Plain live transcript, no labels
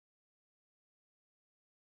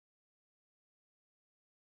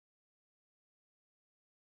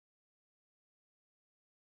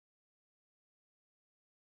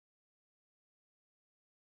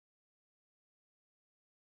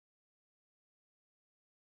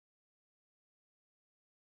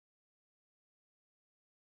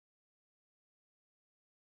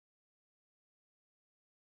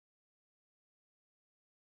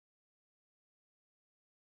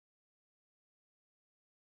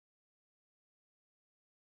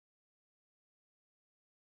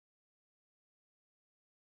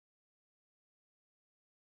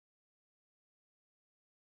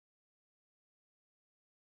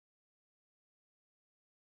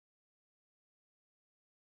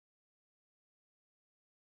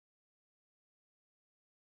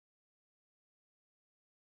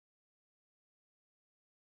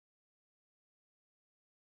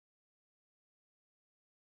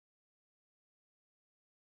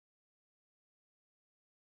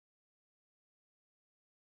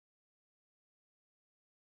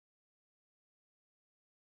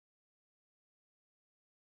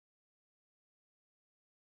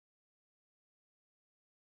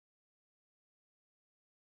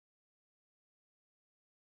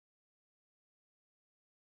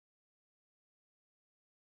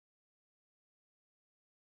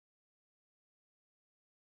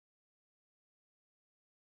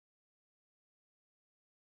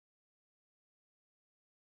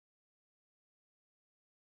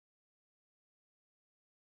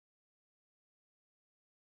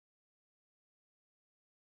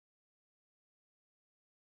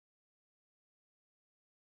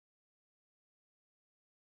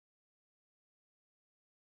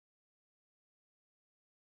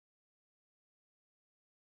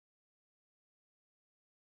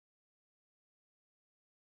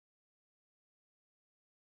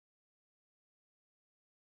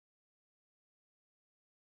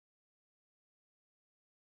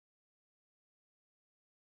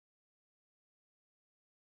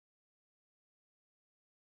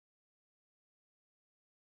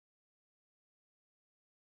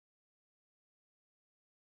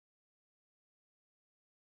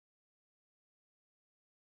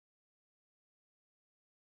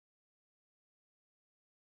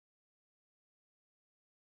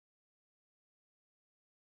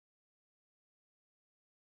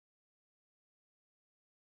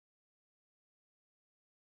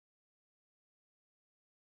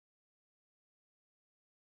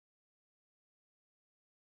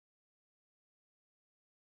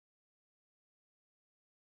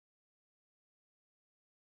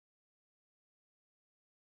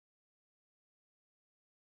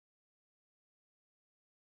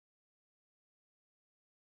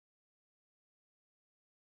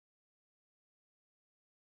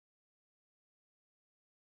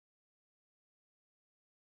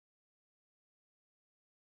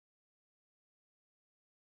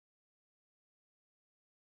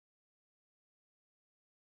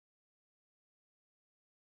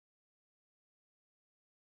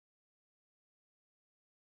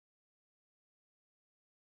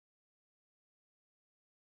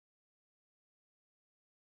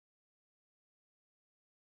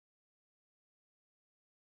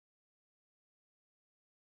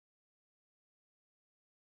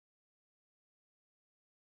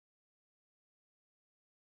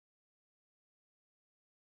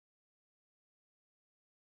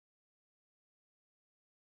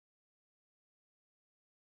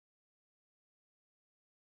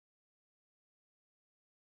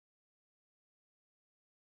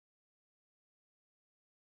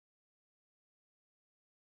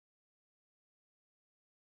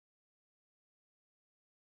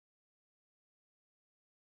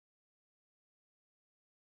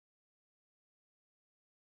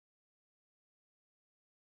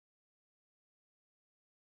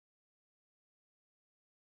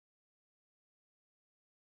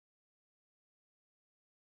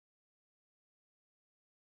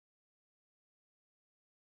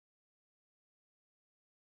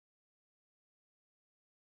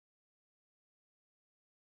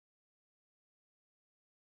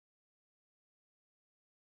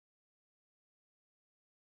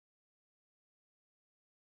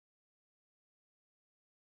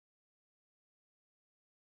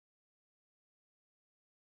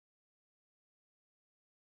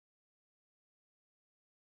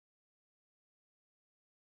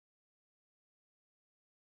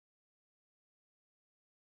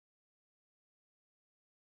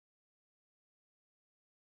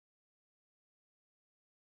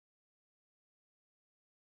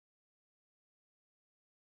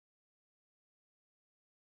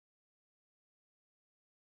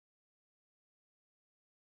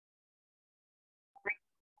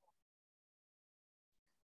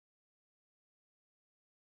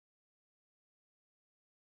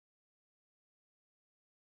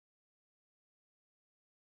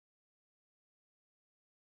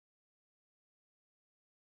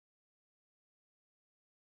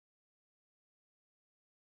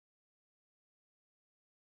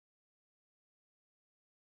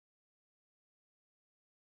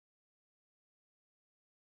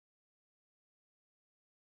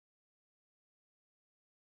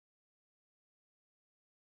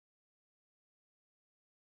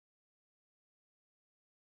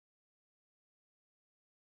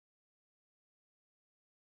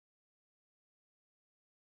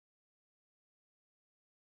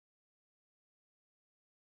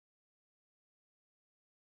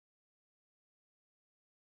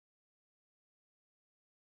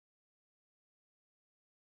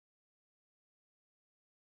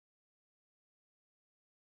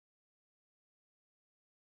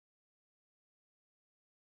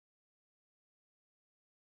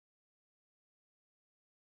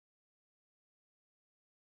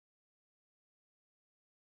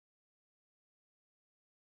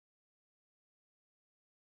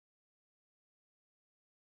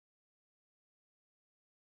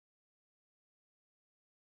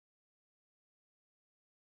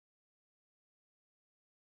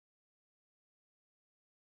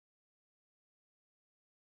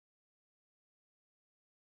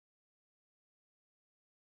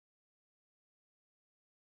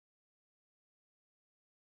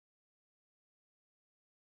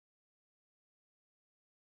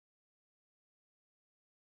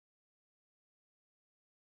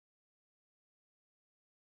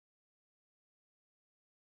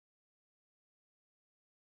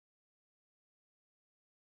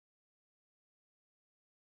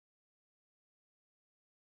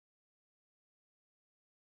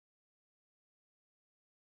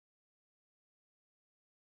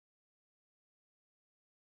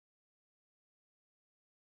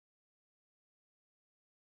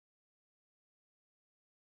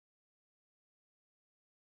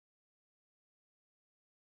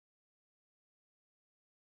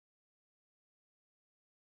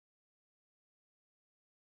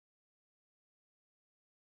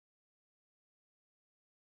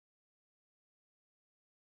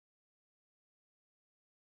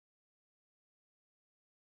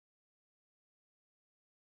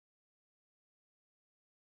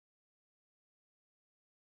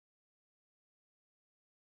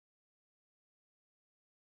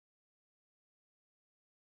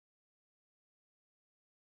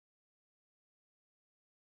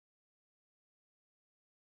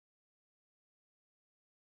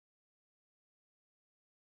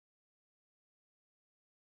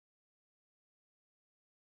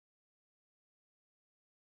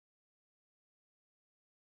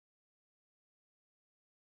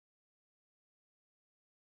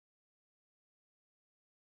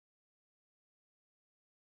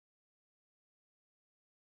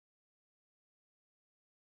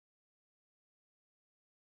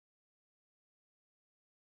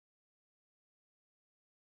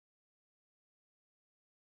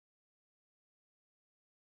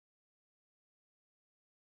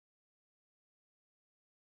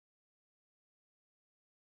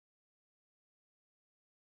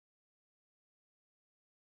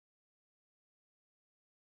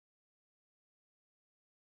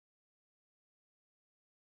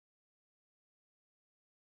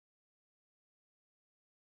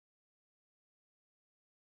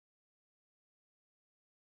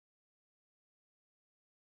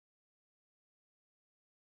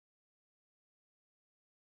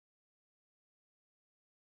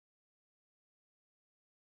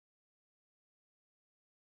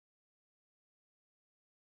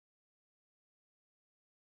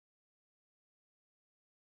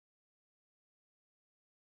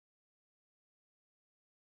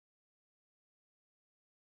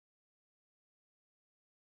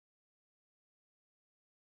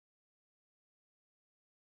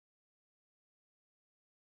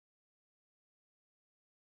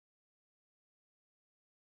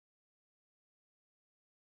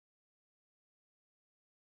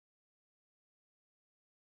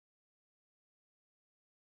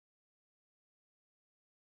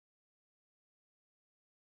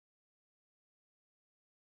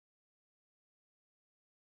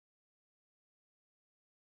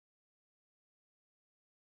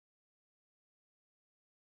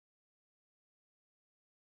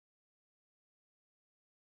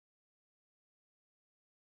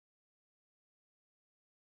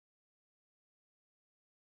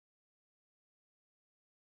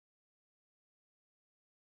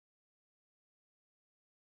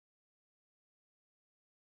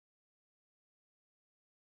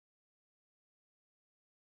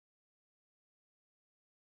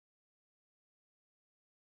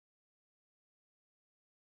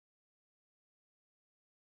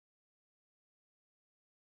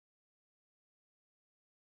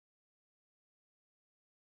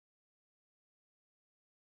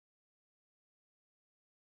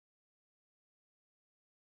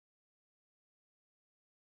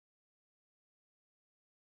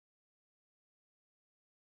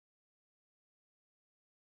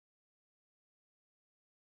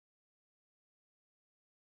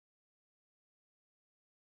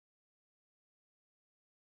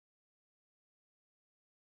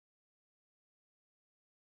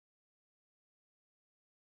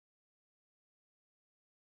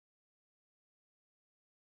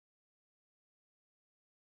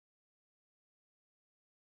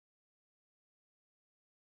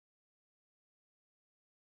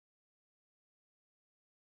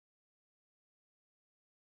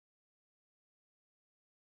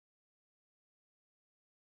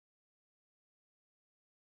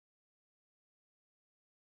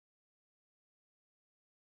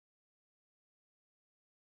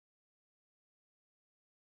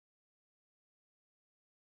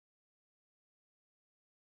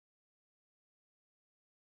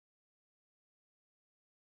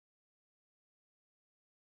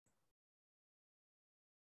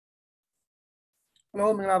Hello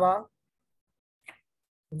မင်္ဂလာပါ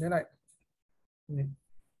နည်းလိုက်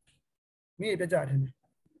မိပြကြတယ်ထင်တယ်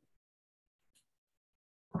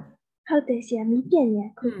ဟုတ်တယ်ဆရာမီးပြက်နေ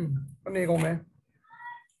အခုအနေကုန်မယ်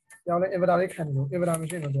ကြောင်လဲ inverter လေးခံနေလို့ inverter မ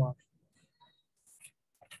ရှိရင်တော့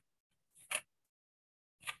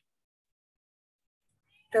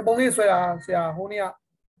ကဲပုံလေးဆွဲတာဆရာဟိုနေ့က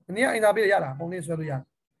အနည်းအင်တာပေးရတာပုံလေးဆွဲလို့ရတယ်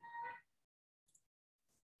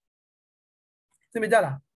သင်ပြကြ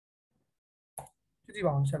လားကြည့်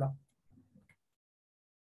ပါအောင်ဆက်လာ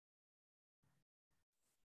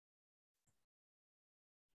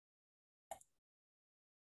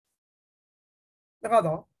တခါ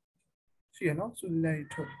တော့ရှိရနော်ဆူလိုက်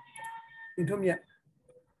ထုတ်ဒီထုတ်မြက်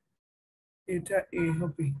A တက် A ဟု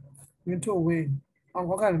တ်ပြီမင်းထုတ်ဝင်းအောင်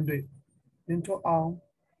ခေါက်ခံနေတွေ့မင်းထုတ်အောင်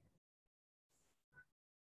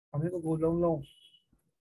အမေကိုလုံး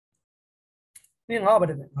နင်းငါပဲ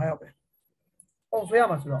တဲ့ငါရောက်ပဲပုံဆွဲရ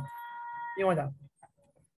မှာဆိုတော့ပြင်သွားကြ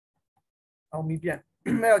အောင်မီးပြန်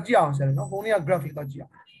အဲ့တော့ကြည့်အောင်ဆရာနော်ဟိုနေ့က graphic တော့ကြည့်အော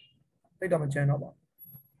င်တိတ်တော့မကြမ်းတော့ပါ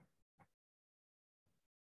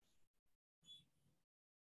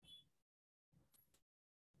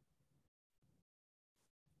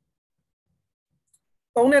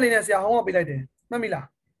သုံးနဲ့လေးနဲ့ဆရာဟောင်းကပေးလိုက်တယ်မှတ်မိလား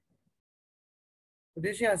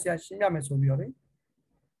rotation ကဆရာရှင်းပြမယ်ဆိုပြီးတော့လေ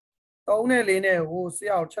သုံးနဲ့လေးနဲ့ဟိုဆ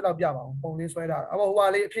ရာကိုချက်တော့ပြပါအောင်ပုံလေးဆွဲတာဟိုဟာ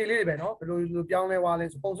လေးအဖြေလေးတွေပဲနော်ဘယ်လိုပြောင်းလဲသွားလဲ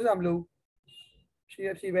ဆိုပုံဆွဲတာမလို့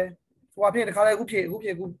ဖြေပဲဟိုဟာဖြေတခါလဲအခု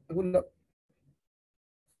လို့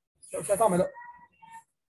ဆက်ဆောင်မယ်လို့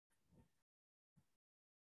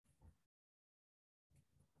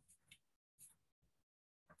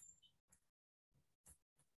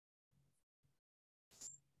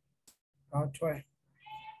ထွဲ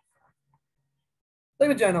သိ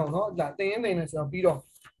မကြံတော့နော်ဒါတင်ရင်နေဆိုတော့ပြီးတော့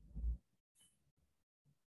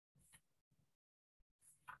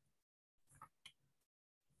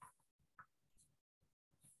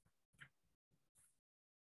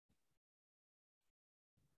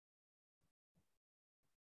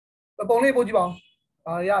ပုံလေးပို့ကြည့်ပါ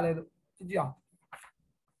အောင်ရတယ်လို့ကြည့်အောင်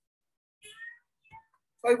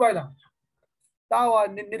စိုက်ပိုက်လားတာဟို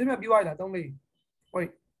နေတည်းပြီးသွားလားသုံးလေးဟို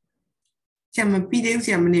ဆရာမပြီးသေးဘူးဆ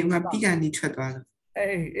ရာမနေကပြီးကနေထွက်သွားလို့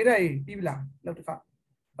အဲ့ဒါပြီးပြီလားလောက်တစ်ခါ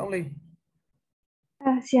သုံးလေး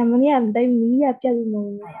ဆရာမနေ့ကတိုင်မီးရပြတ်လို့မ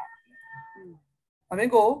လို့အမ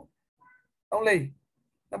င်းကိုသုံးလေး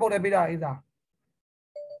တပုတ်နဲ့ပေးတာအေးစား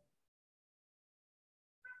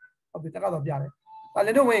ဟုတ်ပြီတက်ကတော့ပြတယ်လ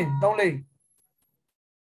င်းတို့ဝင်သုံးလေး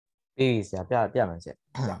အေးဆရာပြမယ်ဆရာ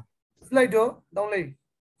slide တော့သုံးလေး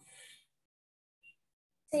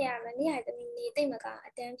ဆရာမနေ့ကတမီနေတိတ်မက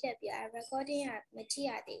အတန်းဖြတ်ပြ recording ကမကြည့်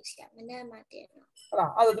ရသေးဘူးဆရာမနေ့မှတင်တော့ဟုတ်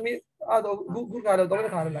လားအဲ့ဒါသမီးအဲ့တော့ခုကတော့သုံးတ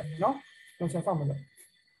စ်ခါလောက်လိုက်နော်တော့ဆက်ဆောင်မလို့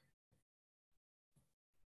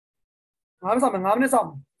9 မိနစ်ဆောင်မယ်9 မိနစ်ဆောင်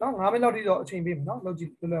နော်9 မိနစ်လောက်ထိတော့အချိန်ပေးမယ်နော်လောက်ကြ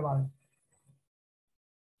ည့်လွယ်ပါလေ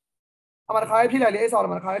အမှတစ်ခါရေးဖြည့်လိုက်လေအဲ့ဆောင်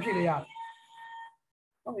တော့တစ်ခါရေးဖြည့်လိုက်ရတယ်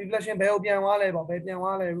နော် reflection ဘယ်ကိုပြန်သွားလဲပေါ့ဘယ်ပြန်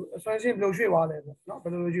သွားလဲ expansion ဘယ်လိုရွှေ့သွားလဲပေါ့နော်ဘ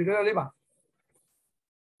ယ်လိုရွှေ့လွယ်လေးပါ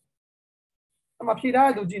အမှဖြည့်ထား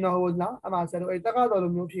တဲ့သူကြည့်နော်ဟိုနော်အမှဆက်လို့အဲ့တက်ကတော့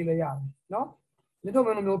လိုမျိုးဖြည့်လဲရတယ်နော်မြင့်ထုတ်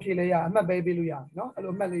မျိုးလိုမျိုးဖြည့်လဲရအမှတ်ပေးလို့ရတယ်နော်အဲ့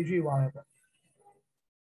လိုအမှတ်လေးရွှေ့သွားတယ်ပေါ့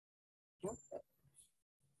နော်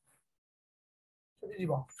ကြည့်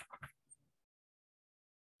ပါ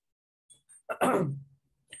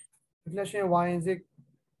reflection y is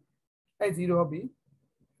 80ဟုတ်ပြီ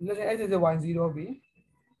reflection x is y 0ဟုတ်ပြီ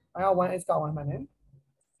အဲ့ဒါ 1x က1မှန်တယ်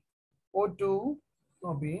o2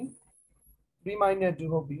 ဟုတ်ပြီ3 minus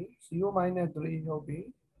 2ဟုတ်ပြီ0 minus 3ဟုတ်ပြီ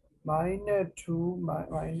minus 2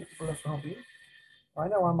 minus plus ဟုတ်ပြီ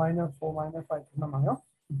minus 1 minus 4 minus 5မှန်ပါရော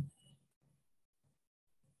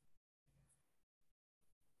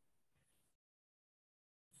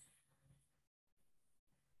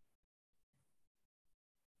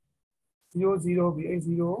0 0 be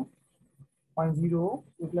 0 0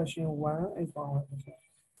 reflection 1 x power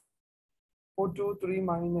 4 2 3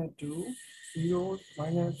 minus 2 0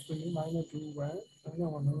 minus 3 minus 2 1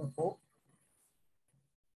 minus 1 minus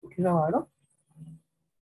 4ခင်းလာပါနော်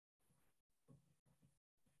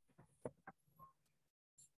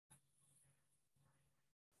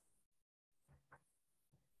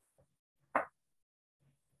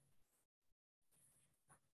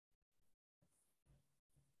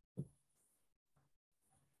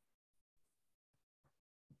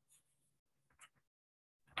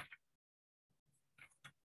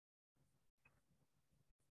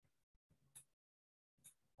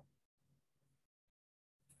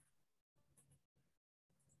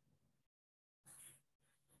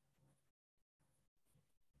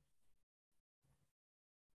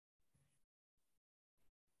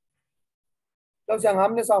လောက်ချင်5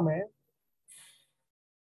 မိနစ်စောင့်မယ်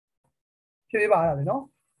ဖြစ်ပါရတယ်နော်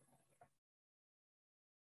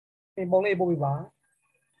ဒီပုံလေးပို့ပြပါ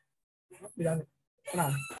ဒီလားခ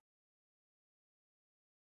ဏ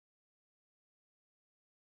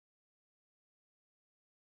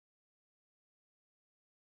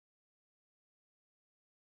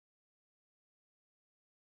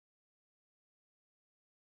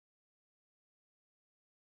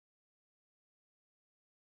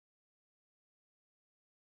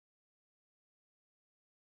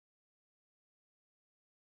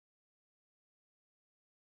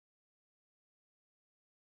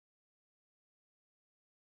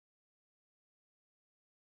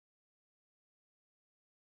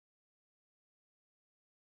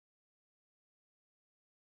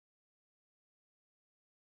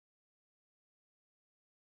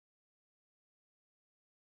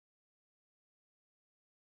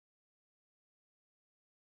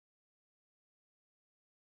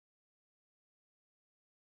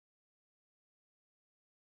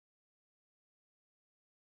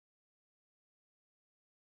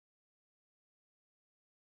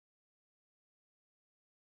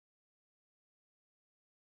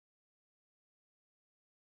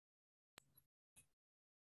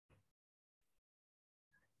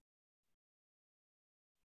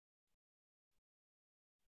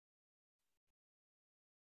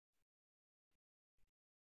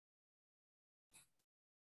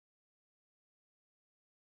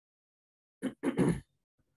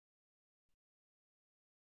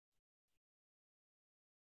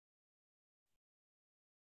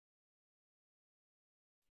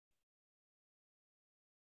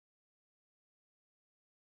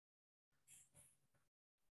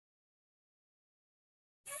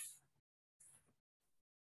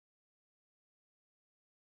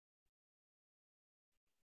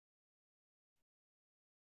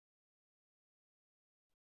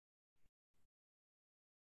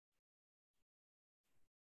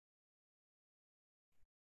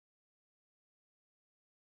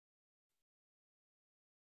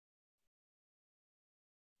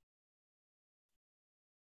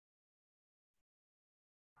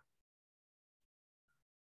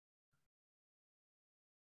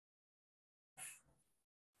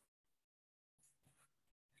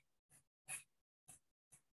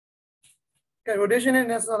ကဲ rotation နဲ့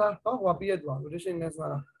next လာတော့ဟိုပြည့်ရသွား rotation next လာ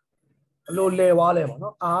ဘလို့လဲွားလဲပေါ့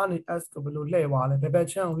နော် r နဲ့ s ကိုဘလို့လှည့်ွားလဲဘယ်ဘက်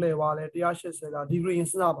ချမ်းကိုလှည့်ွားလဲ180လား degree စ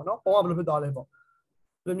ဉ်းစားပါနော်ပုံကဘလို့ဖြစ်သွားလဲပေါ့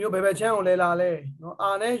ဒီလိုမျိုးဘယ်ဘက်ချမ်းကိုလဲလာလဲနော်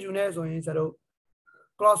r နဲ့ u နဲ့ဆိုရင်ကျတော့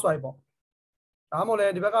clockwise ပေါ့ဒါမှမဟုတ်လဲ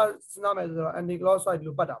ဒီဘက်ကစဉ်းစားမယ်ဆိုတော့ anti clockwise ဒီ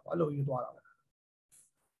လိုပတ်တာပေါ့အဲ့လိုယူသွားတာပေါ့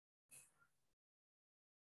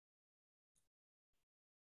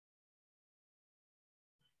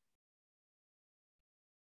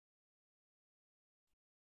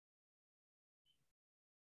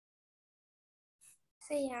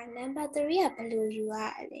Sayar number 3 ကဘယ်လိုယူရ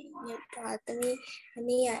လဲညတော့သမီးမ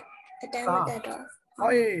နေ့ကအတန်းမတက်တော့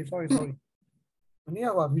sorry မနေ့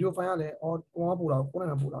ကဗီဒီယိုဖိုင်ကလည်းအော်ကိုကပို့တာကို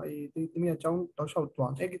နဲ့ပို့တာအေးတမီးကအကြောင်းတောက်လျှောက်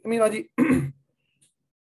သွားအေးတမီးလာကြည့်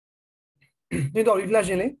ဒီတော့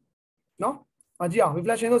reflection လေနော်မကြည့်အောင်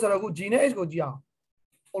reflection လို့ဆိုတော့အခု G နဲ့ H ကိုကြည့်အောင်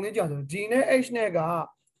ပုံလေးကြည့်အောင်ဆို G နဲ့ H နဲ့က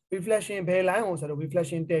reflection ဘယ် line ကိုဆိုတော့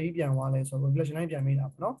reflection တည်ပြီးပြန်သွားလဲဆိုတော့ reflection line ပြန်မေးတာ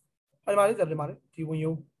ပေါ့နော်အဲ့ဒီမှာလေးဆိုဒီမှာလေဒီဝင်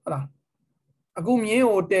ယူဟုတ်လားအခုမြင်း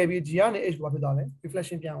ကိုတည်ပြီး G ကနေ H ကိုဖြစ်သွားလဲ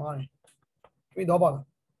reflection ပြန်သွားတယ်ပြီးတော့ပါလား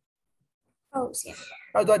ဟုတ်ဆရာ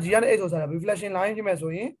အဲ့တော့ G ကနေ H ကိုဆိုတော့ reflection line ဖြစ်မယ်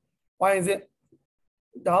ဆိုရင် y is it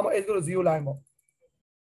ဒါမှမဟုတ် H ကို0 line ပေါ့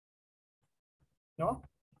နော်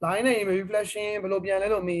line နဲ့ရေးမယ် reflection ဘယ်လိုပြန်လဲ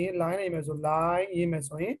လို့မေးရင် line နဲ့ရေးမယ်ဆို line ရေးမယ်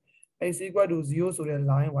ဆိုရင် x equal to 0ဆိုတဲ့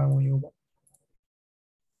line y ဝင်ယူပေါ့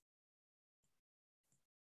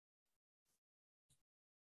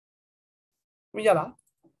မရလား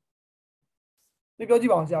ဒီပြောကြ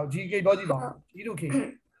ည့်ပါအောင်ဆရာ GK ပြောကြည့်ပါဦး G to K ဒီ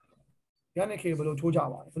ကနေ K ဘယ်လိုချိုးကြ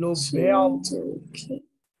ပါလဲဘယ်လိုဘယ်အောင်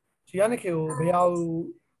G ကနေ K ကိုဘယ်အောင်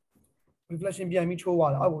reflection ပြန်ပြီးချိုး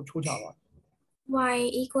သွားတာအဲ့ကိုချိုးကြပါ y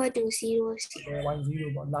equal to 0 y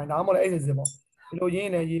 0ပေါ့ line ဒါမှမဟုတ်လည်း x 0ပေါ့ဒီလိုရ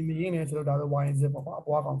င်းနေရေးမရင်းနေဆိုတော့ဒါဆို y 0ပေါ့ကွာအ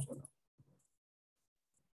ပွားကောင်ဆိုတာ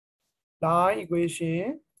line equation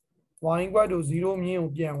y equal to 0မြင်း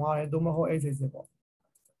ကိုပြန်သွားတယ်သို့မဟုတ် x 0ပေါ့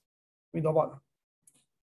ပြီးတော့ပါလား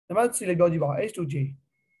နံပါတ်4လေးပြောကြည့်ပါဦး h to j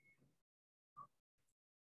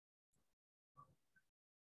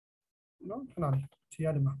နော်ခဏလေးခြေရ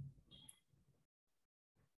တယ်မှာ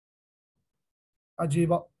အ j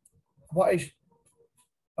ပေါ့ဘော h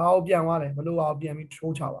ဘာကိုပြန်သွားလဲဘလို့ဘာကိုပြန်ပြီး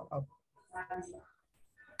ထိုးချပါလား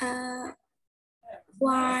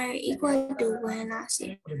y equal to 1လားဆ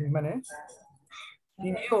ရာဒီမှန်တယ်ဒီ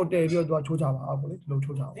မျိုးကိုတည်ပြီးတော့ချိုးချပါအောင်လေဒီလို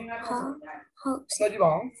ချိုးချပါဟုတ်ဆက်ကြည့်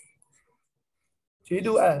ပါဦး j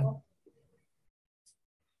to l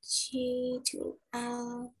G to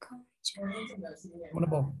R What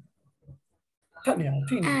about? Tell me,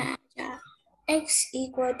 X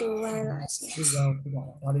equal to 1 là gì?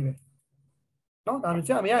 Đó đi về. Nó làm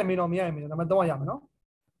sao mấy ai mình nó mà đâu làm nó.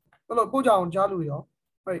 Nó là bố chồng trả lùi đó.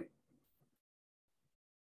 Vậy.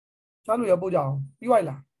 Trả lùi ở bố chồng. Bí vậy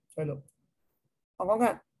là. Vậy luôn. Không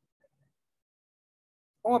nghe.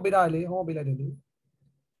 Không có bị đại lý, không có bị đại lý.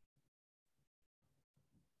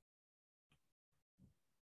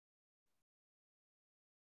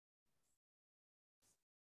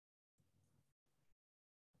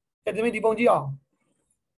 Cái gì mình đi bông gì à?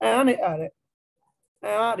 Này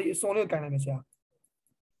đấy. Đi xong rồi cái này mới sao?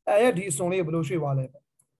 Đi xong rồi bố suy vào lại.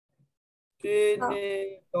 Thế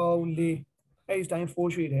này đâu đi. H time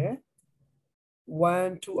 4 suy đấy.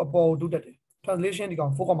 1 to about do that. Translation đi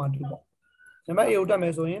còn 4,2 ပေါ့. Nèမဲ့ A ကိုတက်မ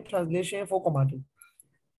ယ်ဆိုရင် translation 4,2.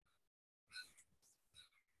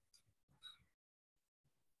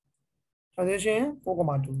 Translation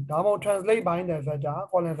 4,2. ဒါမှမဟုတ် translate ဘိုင်းတဲ့ vector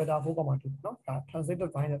column vector 4,2 เนาะဒါ translated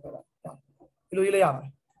ဘိုင်းတဲ့ vector ဒါဒီလိုရေးလိုက်ရပါတ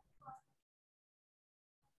ယ်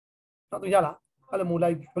เนาะသူရလားအဲ့လိုမျိုးလို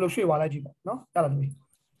က်ဘယ်လိုရွှေ့သွားလိုက်ကြည့်ပေါ့เนาะရလားသမီး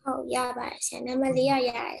ဟုတ်ရပါတယ်ဆရာနံပါတ်4ရရ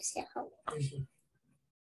တယ်ဆရာဟုတ်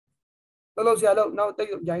လို့ဆရာလို့နောက်တိတ်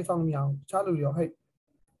ရိုင်းဆောင်မရအောင်ချားလို့ရောဟဲ့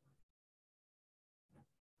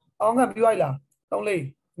အောင်ကပြီးလိုက်လား3လေး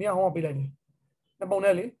မင်းဟောင်းပေးလိုက်တယ်နှစ်ပုံ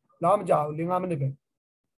နဲ့လေလောက်မကြဘူး5 မိနစ်ပဲ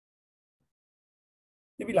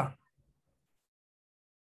ပြပြီလား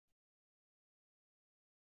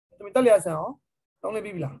သမီးတက်လျက်ဆန်အောင်3လေး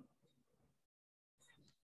ပြီးပြီလား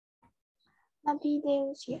မပြီးသေး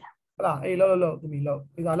ဘူးဆရာ ဟုတ်လားအေးလို့သမီးလို့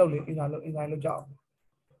အင်္ဂါလို့လေအင်္ဂါလို့ကြောက်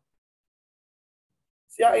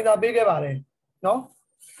ဆရာအင်္ဂါပေးခဲ့ပါတယ်နော်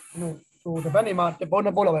ဟိုတပတ်နေမှာတပုတ်နှ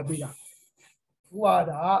စ်ပုတ်လောက်ပဲပေးတာခုက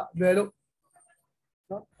ဒါလွယ်လို့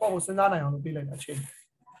နော်ကိုယ့်ကိုစဉ်းစားနိုင်အောင်လို့ပေးလိုက်တာချင်း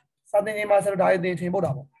စာသင်ချိန်မှာဆိုတော့ဒါရေးသင်ချိန်ပို့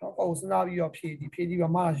တာပေါ့နော်ကိုယ့်ကိုစဉ်းစားပြီးတော့ဖြည့်ပြီး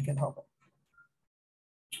တော့မှလာရှိပြန်ထောက်ပေါ့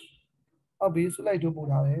ဟုတ်ပြီဆိုလိုက်တို့ပို့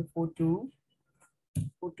ထားတယ်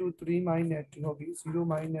423 minus 2ဟုတ်ပြီ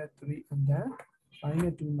0 minus 3 and then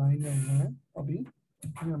minus 2 minus 1ဟုတ်ပြီ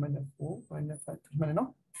minus 4 minus 5မှန်တယ်နော်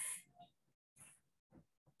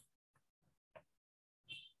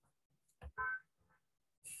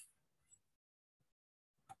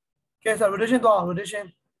ကဲဆို rotation တော့ rotation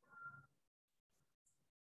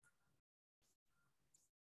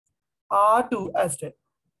R to S တဲ့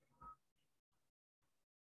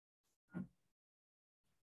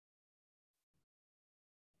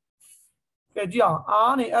ကဲကြည့်အောင်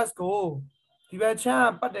R နဲ့ S ကိုဒီဘက်ချ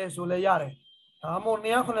မ်းပတ်တယ်ဆိုလဲရတယ်ဒါမှမဟုတ်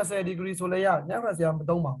290 degree ဆိုလဲရတယ်290ကမ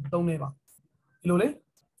သုံးပါဘူးမသုံးနေပါဒီလိုလေ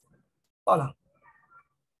ဟုတ်လား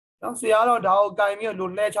နော်ဆရာကတော့ဒါကိုကင်ပြီးတော့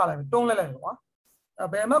လိုလဲချလိုက်မယ်တွန်းလဲလိုက်တယ်ကွာအဲ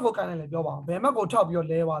ဘယ်မက်ကိုကင်လိုက်လဲပြောပါအောင်ဘယ်မက်ကိုထောက်ပြီးတော့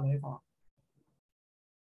လဲသွားလဲကွာ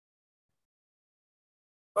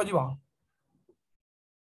ပြောကြည့်ပါဦး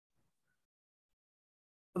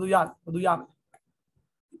ဘယ်သူရမယ်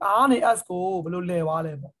R နဲ့ S ကိုဘယ်လိုလဲသွား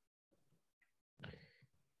လဲပေါ့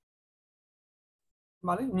မ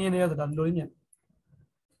လေးမြင်နေရဆိုတာလိုလေးမြင်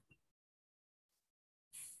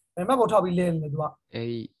ဘယ်မက်ကိုထောက်ပြီးလဲနေလဲသူက အဲ့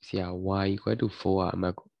ဒီဆရာ y equal to 4อ่ะအမ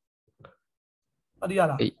တ်ကို အတိရ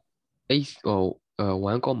လား အဲ့ဟို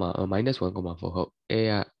1, minus 1,4ဟုတ်အဲ့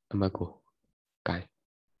ကအမတ်ကိုကိုင်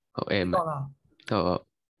ဟုတ်အဲ့အမတ် ဟုတ်လား ဟုတ်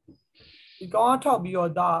ဒီကောင်ကထောက်ပြီး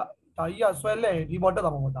တော့ဒါကြီးကဆွဲလဲဒီပေါ်တက်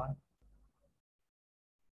တာမှာပေါ့ဒါ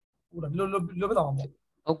ဟုတ်လားလိုပြတာမှာပေါ့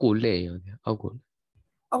အောက်ကိုလှည့်ရောဆရာအောက်ကို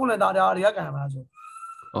အခုလည်းဒါတွေကကန်ရမှာဆို ဩ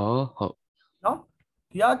ဟုတ် နော်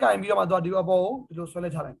ဒီကကန်ပြီးတော့မှသူကဒီအပေါ်ကိုဒီလိုဆွဲလဲ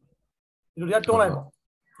ချလိုက်ဒီလိုတွေကတွန်းလိုက်ပေါ့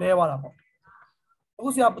လဲသွားတာပေါ့အခု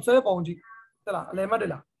ဆရာဆွဲပုံကြည့်တက်လားအလဲမတ်တ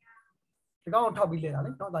ယ်လားဒီကောင်ကိုထောက်ပြီးလဲတာလေ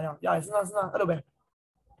နော်ဒါရအောင်ရစဉ်းစားအဲ့လိုပဲ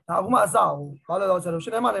ဒါအခုမှအစအောင်ဘာလို့လဲဆိုတော့ရှ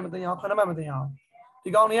င်းထဲမှာလည်းမတင်ရအောင်ခဏမှမတင်ရအောင်ဒီ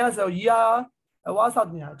ကောင်တွေကဆိုရီယာဝါဆောက်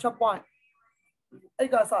တင်ရချက် point အဲ့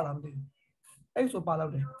ကစလာမသိဘူးအဲ့ဆိုပါ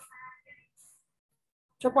တော့တယ်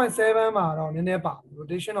ချက် point 7မှာတော့နည်းနည်းပါ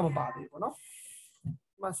rotation တော့မပါသေးဘူးပေါ့နော်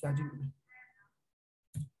ဒီမှာဆရာကြည့်မယ်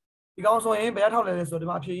ဒီကောင်ဆိုရင်ဘယ်ထောက်လဲလဲဆိုတော့ဒီ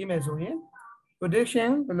မှာအဖြေရေးမယ်ဆိုရင် rotation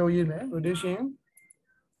ဘယ်လိုရေးလဲ rotation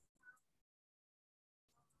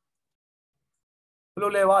ဘယ်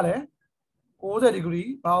လိုလဲသွားလဲ90 degree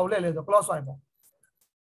ဘာကိုလဲလဲဆို clockwise ပေါ့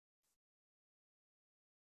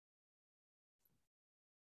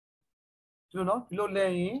ဒီလိုနော်ဒီလိုလဲ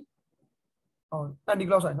ရင်ဟော anti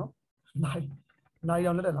clockwise နော်နိုင်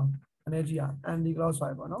အောင်လက်တယ်နော်အနေကြီးอ่ะ anti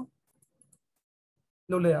clockwise ပေါ့နော်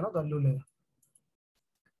လို့လဲရနော်တော့လို့လဲ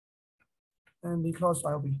anti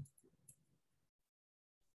clockwise ပြီ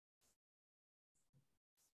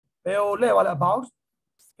ဘယ်ကိုလဲသွားလဲ about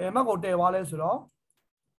ဘယ်မှတ်ကိုတည်သွားလဲဆိုတော့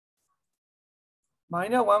 -1,2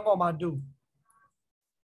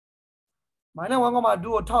 minus 1,2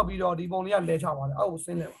 ကိုထောက်ပြီးတော့ဒီပုံလေးကလဲချပါတယ်အောက်ကိုဆ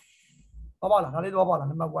င်းလဲပါပါလားဒါလေးတော့ပါလား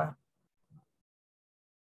နံပါတ် 1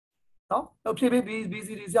နော်တော့ဖြည့်ပြီး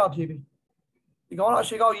BCD ဆရာဖြည့်ပြီးဒီကောင်တော့အ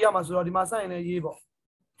ရှိကောက်ရေးရမှာဆိုတော့ဒီမှာစရင်လည်းရေးပေါ့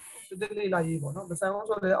တိတိလေးလာရေးပေါ့နော်မဆိုင်အောင်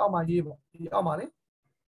ဆိုလည်းအောက်မှာရေးပေါ့ဒီအောက်မှာလေ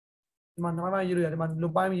ဒီမှာနောက်ပိုင်းရေးလို့ရဒီမှာလု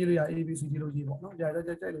တ်ပိုင်းရေးလို့ရ ABCD လို့ရေးပေါ့နော်ကြိုက်လို့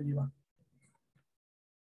ရေးပါ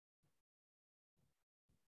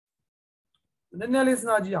နည်းနည်းလေးစဉ်း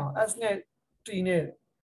စားကြည့်အောင် S နဲ့ T နဲ့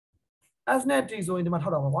S နဲ့ T ဆိုရင်ဒီမှာထော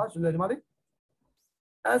က်တာပါကွာဆိုလေဒီမှာလေ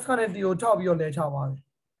S ကနေ T ကိုထောက်ပြီးတော့လဲချပါတယ်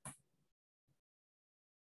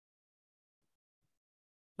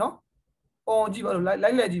နော်ပုံကြည့်ပါလို့လိုက်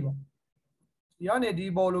လဲကြည့်ပါဒီကနေဒီ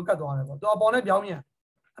ဘောလို့ကတ်သွားတယ်ပေါ့သူအပေါ်နဲ့ပြောင်းပြန်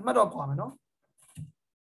အမှတ်တော့ခွာမယ်နော်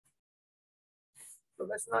ဆို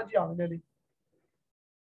လက်စနာကြည့်အောင်နည်းနည်းလေး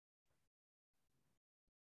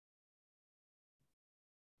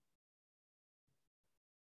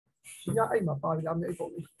ဒီကအဲ့မှာပါပြီလားမအဲ့ပုံ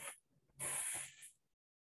လေး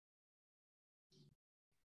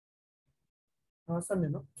နော်ဆက်နေ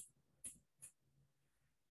နော်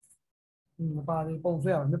မပါသေးပုံ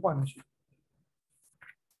ဆွဲရမယ်2 point မရှိ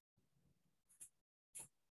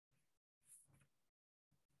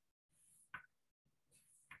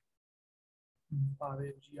ပါ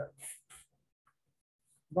သေးကြည့်ရ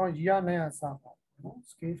တော့ရနိုင်ရစားပါနော်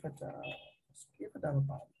scale factor မ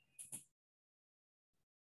ပါ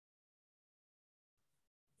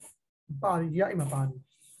ပါရီရအိမ်မှာပါနေ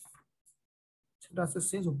chapter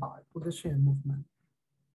 16ဆိုပါ position and movement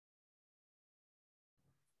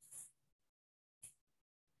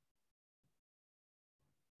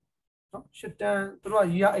နော်ရှစ်တန်းသူတို့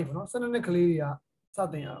ကရအိမ်ပေါ့နော်12နှစ်ကလေးတွေကစ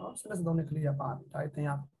တင်ရအောင်12 13နှစ်ကလေးကပါတယ်ဒါသင်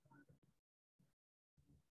ရ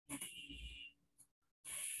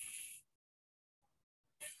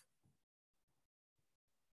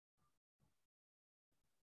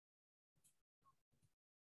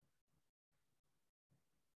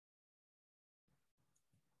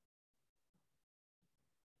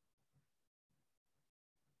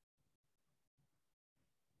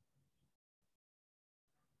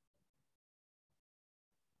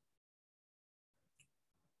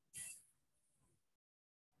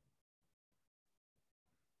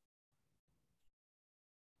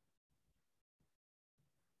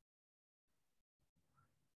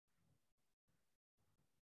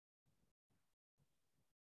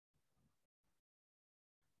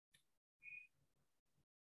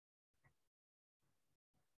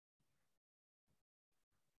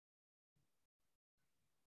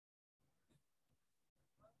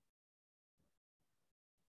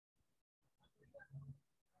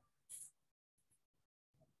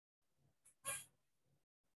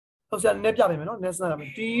ဟုတ်ဆရာနည်းပြပေးမယ်နော် next နားမ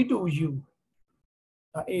ယ် T to U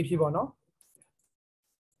ဒါ A ဖြစ်ပေါ့နော်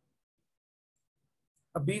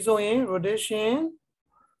အ B ဆိုရင် rotation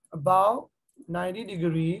about 90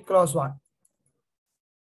 degree clockwise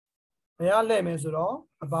ဘယ်ကလဲမယ်ဆိုတော့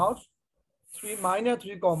about 3 minus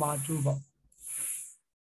 3,2 ပေါ့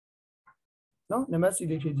နော်နံပါတ် C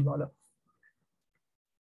လေးဖြည့်ကြည့်ပါလို့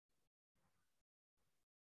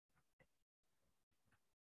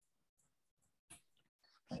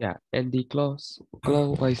Yeah, anti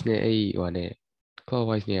clockwise နဲ့အဲ့ဟိုနဲ့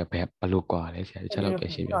clockwise နဲ့ဘယ်လိုကွာလဲဆရာတခြားတော့ပြ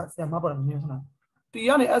န်ရှင်းပြ ဆရာမပေါ်တယ်မြင်စမ်း T က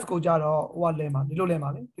နေ S ကိုကြတော့ဟိုကလဲမှာဒီလိုလဲမှာ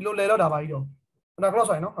လေဒီလိုလဲတော့ဒါပါကြီးတော့ဒါ cross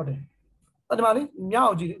ဆိုရင်နော်ဟုတ်တယ်ဒီမှာလေည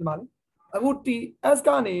အောင်ကြည့်ဒီမှာလေအခု T S က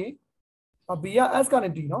နေ B က S ကနေ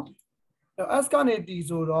T နော် S ကနေ T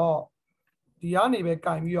ဆိုတော့ဒီကနေပဲက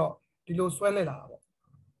င်ပြီးတော့ဒီလိုဆွဲလဲလာတာပေါ့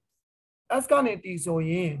S ကနေ T ဆို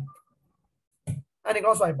ရင် anti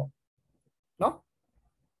clockwise ပေါ့နော်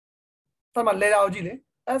အဲ့မှာလဲတာကိုကြည့်လေ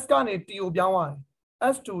S ကနေ T ကိုပြောင်းသွားတယ်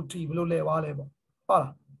S to T ဘယ်လိုလဲသွားလဲပေါ့ဟုတ်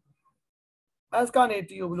လား S ကနေ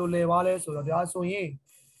T ကိုဘယ်လိုလဲသွားလဲဆိုတော့ဒါဆိုရင်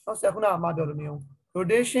တော့ဆက်ခုနကမှပြောလို့မရဘူး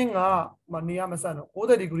rotation ကမနေရမဆက်တော့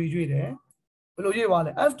90 degree ရွေ့တယ်ဘယ်လိုရွေ့သွား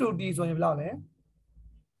လဲ S to T ဆိုရင်ဘယ်လောက်လဲ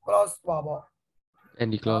cross ပါပေါ့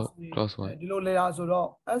anti clockwise ဒီလိုလဲတာဆိုတော့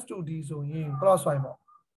S to D ဆိုရင် crosswise ပေါ့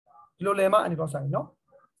ဒီလိုလဲမှ anti crosswise နော်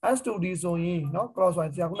S to D ဆိုရင်နော်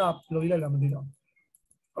crosswise ဆရာခုနဘယ်လိုရေးလိုက်လဲမသိတော့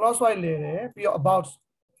crosswise လဲတယ်ပြီးတော့ about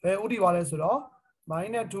ဘယ်ဥတီသွားလဲဆိုတော့ -2,2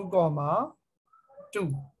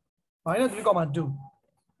 -3,2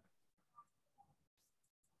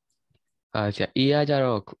 ဆရာ A ကကြ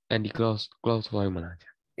တော့ anti clockwise မလားဆ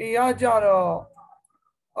ရာ A ကကြတော့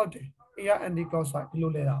ဟုတ်တယ် A က anti crosswise ဒီ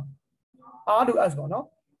လိုလဲတာ R to S ပေါ့နော်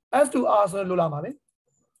S to R ဆိုလိုလာမှာလေ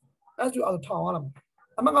S to R ထောင်ရလာမှာ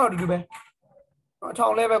အမှတ်ကတော့ဒီလိုပဲထော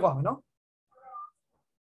င်လဲပဲกว่าမယ်နော်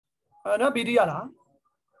နော် BD ရလား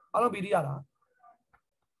အားလုံး BD ရလား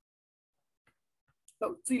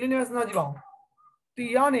တော့စီလေးနဲ့စဉ်းစားကြည့်ပါဦး T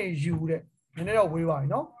ကနေ U တဲ့နည်းနည်းတော့ဝေးပါပြီ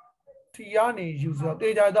နော် T ကနေ U ဆိုတော့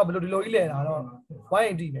တေးကြတော့ဘယ်လိုဒီလိုကြီးလဲလာတော့ 180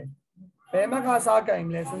 ပဲဘယ်မှကစားကင်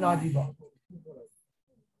လဲစဉ်းစားကြည့်ပေါ့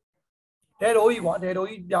တဲတိုးကြီးကွာတဲတိုး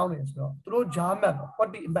ကြီးပြောင်းနေဆိုတော့သူတို့ဂျားမတ်ပေါ့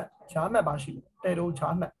40အမတ်ဂျားမတ်ပါရှိတယ်တဲတိုး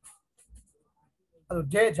ဂျားမတ်အဲ့လို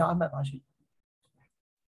ဒဲဂျားမတ်ပါရှိ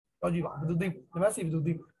တော့ကြည့်ပါဘယ်သူသိနံပါတ် C ဘယ်သူ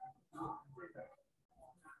သိ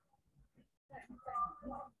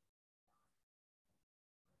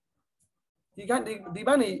ဒီဘ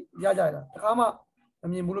က်နေရကြရတာတခါမှအ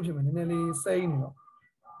မြင်ဘူးလို့ဖြစ်မယ်နည်းနည်းလေးစိမ့်နေတော့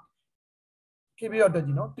ဖြစ်ပြီးတော့တက်ကြ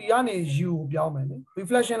ည့်နော် T ကနေ U ကိုပြောင်းမယ်လေ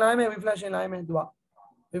reflection line မယ် reflection line မယ်သူက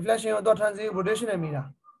reflection ကိုတော့ transit rotation နဲ့မိတာ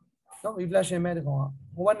နော် reflection မဲ့တကောင်က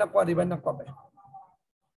ဟိုဘက်နှစ်ကွက်ဒီဘက်နှစ်ကွက်ပဲ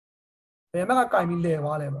ဘယ်မှာကကင်ပြီးလဲ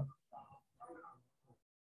သွားလဲပေါ့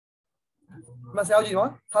မဆရာကြည့်နော်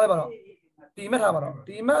ထားလိုက်ပါတော့ဒီမဲ့ထားပါတော့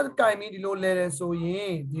ဒီမဲ့ကင်ပြီးဒီလိုလဲတယ်ဆိုရ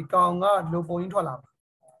င်ဒီကောင်ကလိုပုံကြီးထွက်လာ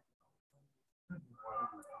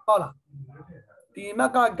ဟုတ်လားဒီမ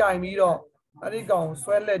က်ကကင်ပြီးတော့အဲ့ဒီကောင်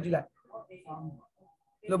ဆွဲလက်ကြည့်လိုက်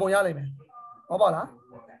လိုပုံရလိမ့်မယ်ဟုတ်ပါလား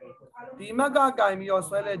ဒီမက်ကကင်ပြီးတော့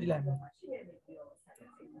ဆွဲလက်ကြည့်လိုက်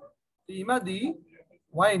ဒီမက်ဒီ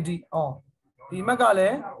YD အော်ဒီမက်ကလ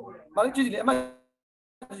ည်းဘာလို့ကြည့်ကြည့်လဲအမ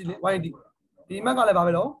ကြည့်လေ YD ဒီမက်ကလည်းဘာ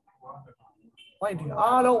ပဲလို့ YD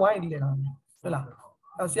အားလုံး YD လဲလားဟုတ်လား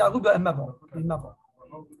အဲ့ဆရာအခုပြောအမှတ်ပေါ့ဒီမက်ပေါ့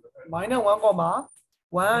 -1,1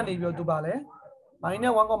 ကနေပြီးတော့သူပါလဲ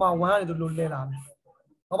-1,1 ကနေသူလိုလဲလာမယ်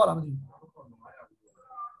ဟုတ်ပါလားမသိဘူး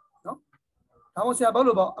နော်ဒါမှမဟုတ်ဆရာပြော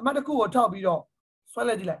လို့ပေါ့အမှတ်တစ်ခုကိုထောက်ပြီးတော့ဆွဲ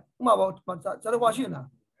လဲကြည့်လိုက်ဥပမာပေါ့ဇာတ်ကွာရှိနေတာ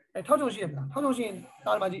အဲထောက်ချုံရှိရမလားထောက်ချုံရှိရင်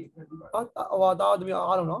တားမှာကြည့်ဟိုတားတမျိုး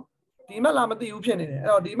အားလုံးနော်ဒီမက်လာမသိဘူးဖြစ်နေတယ်အဲ့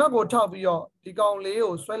တော့ဒီမက်ကိုထောက်ပြီးတော့ဒီကောင်လေး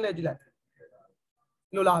ကိုဆွဲလဲကြည့်လိုက်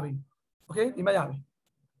လိုလာပြီโอเคဒီမက်ရပြီ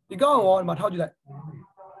ဒီကောင်ကိုဒီမှာထောက်ကြည့်လိုက်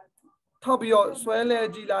ထောက်ပြီးတော့ဆွဲလဲ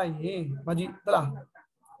ကြည့်လိုက်ရင်မကြည့်သလား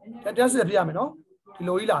တက်စစ်ပြရမယ်နော်ဒီ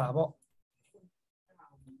လိုကြီးလာတာပေါ့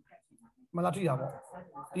မလားထိတာပေါ့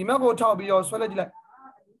ဒီမက်ကိုထောက်ပြီးတော့ဆွဲလဲကြည့်လိုက်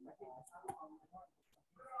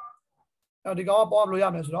အဲ့ဒီကောင်ကပေါ်လို့ရ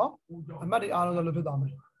မယ်ဆိုတော့အမှတ်တွေအားလုံးဆိုလို့ဖြစ်သွားမ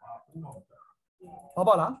ယ်ဟုတ်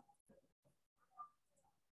ပါလား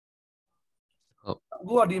ဟုတ်အ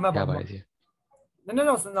ခုကဒီမှတ်ပါ ရပါတယ်ဆရာ နည်းနည်း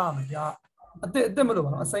တော့စဉ်းစားရမယ်ကြာအစ်မလို့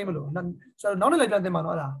ပါနော်အစိမ့်မလို့ကျွန်တော်နောက်နေ့လည်းပြန်တင်ပါ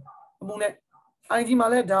နော်အဲ့ဒါအမှုနဲ့ IG မှာ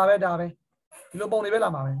လည်းဒါပဲဒီလိုပုံတွေပဲလာ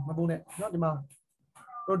မှာပဲမပူနဲ့နော်ဒီမှာ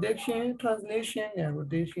rotation translation and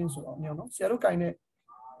rotation ဆိုတော့မျိုးနော်ဆရာတို့ကင်တဲ့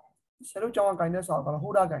ဆရာတို့ကြောင်းကကင်တဲ့စာကတော့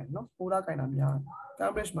ဟိုဒါကင်နော်ဟိုဒါကင်တာများ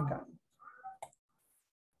Cambridge မကင်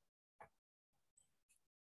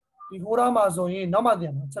ဒီဟိုဒါမှာဆိုရင်နောက်မှတ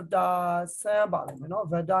င်မှာ chapter 7ပါလိမ့်မယ်နော်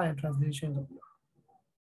vector and translation ဆိုပြီး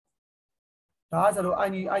ဒါဆိုတော့ I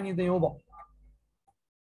need သင်ရောပေါ့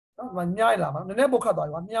နော်မညှိုက်လာပါနည်းနည်းပုတ်ခတ်သွား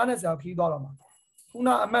ပြီကွာမြားနဲ့ဆရာခီးသွားတော့မှာခုန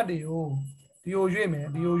အမတ်တွေကိုဒီကိုရွေ့မယ်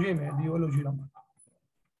ဒီကိုရွေ့မယ်ဒီကိုလို့ရွေ့တော့မှာ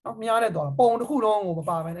နော်မြားနဲ့သွားပုံတစ်ခုလုံးကိုမ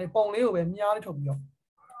ပါမယ်ပုံလေးကိုပဲမြားလေးထုတ်ပြီးတော့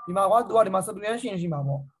ဒီမှာကွာသူကဒီမှာ substitution ရှိမှာ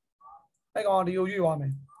ပေါ့အဲ့ကောင်ဒီကိုရွေ့သွားမ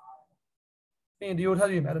ယ်ပြီးရင်ဒီကိုထပ်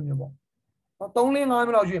ရွေ့မယ်အဲ့လိုမျိုးပေါ့နော်3 4 5မိန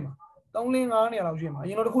စ်လောက်ရွေ့မှာ3 4 5နေရာလောက်ရွေ့မှာအ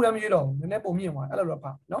ရင်တော့တစ်ခုတည်းမရွေ့တော့ဘူးနည်းနည်းပုံမြင့်သွားအဲ့လိုတော့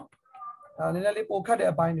ပါနော်ဒါနည်းနည်းလေးပိုခတ်တဲ့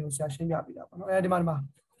အပိုင်းတွေကိုဆရာရှင်းပြပေးတာပေါ့နော်အဲဒီမှာ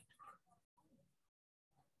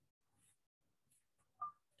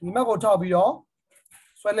ဒီမက်ကိုထောက်ပြီးတော့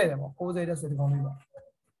ဆွဲလဲတယ်ပေါ့60တဲ့စဒီကောင်လေးပေါ့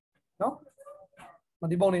နော်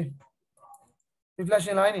ဒီပုံလေး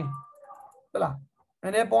reflection line နေဟုတ်လား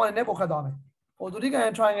အဲ့နဲ့ပေါ်နဲ့ပုံခတ်သွားမယ်ဟိုသူတိကန်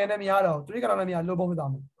triangle နဲ့မရတော့သူတိကန်နဲ့မရလိုပုံဖြစ်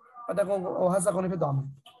သွားမယ်အတကုန်းဟို hat ကုန်းလေးဖြစ်သွားမယ်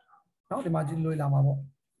နော်ဒီမှာကြည့်လို့လာမှာပေါ့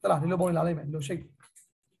ဟုတ်လားဒီလိုပုံလေးလာလိုက်မယ်ဒီလို shape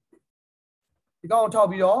ဒီကောင်ကိုထောက်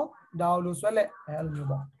ပြီးတော့ဒါလိုဆွဲလက်အဲ့လိုမျိုး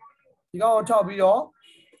ပေါ့ဒီကောင်ကိုထောက်ပြီးတော့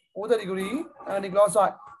60 degree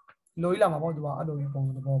anti-clockwise လိုကြီးလာမှာပေါ့သူကအဲ့လိုကြီးပုံ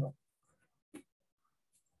စံတစ်ဘောပေါ့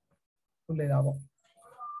သူလေတာပေါ့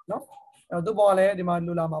နော်အဲ့သူပေါ်ကလည်းဒီမှာ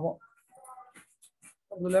လိုလာမှာပေါ့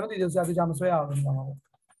လိုလည်းမသိသေးဆရာတရားမဆွဲရအောင်ဒီမှာပေါ့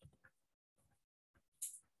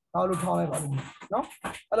ဒါလိုထောင်းလိုက်ပါလို့နော်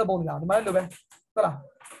အဲ့လိုပုံနေလားဒီမှာလည်းလိုပဲဟုတ်လား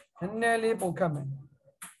နည်းနည်းလေးပုံခတ်မယ်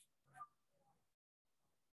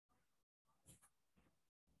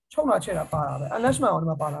ချုံလာချက်တာပါတာပဲ enlargement အောင်ဒီ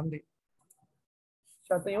မှာပါလားမသိဆ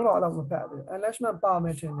ရာတင်ရောတော့အဲ့လိုမဖတ်ဘူး enlargement ပါမ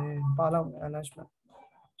ယ်ထင်တယ်ပါတော့ enlargement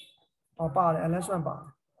ပါတယ် enlargement ပါ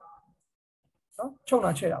နော်ချုံ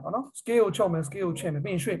လာချက်တာပါနော် scale ကိုချုံမယ် scale ကိုချက်မယ်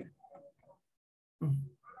ပြီးရင်ရွှေ့မယ်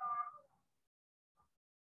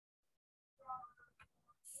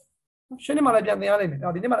ရှင်းနေမှလည်းပြန်သင်ရလိမ့်မယ်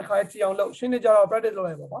ဒီနေ့မှတစ်ခါကြည့်အောင်လုပ်ရှင်းနေကြတော့ practice လုပ်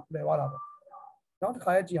လိုက်ပါကွာလွယ်သွားတာပေါ့နော်တစ်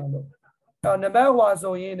ခါကြည့်အောင်လုပ်နံပါတ်1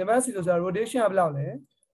ဆိုရင်နံပါတ် C ဆိုတော့ rotation ကဘယ်လောက်လဲ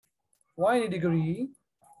180 degree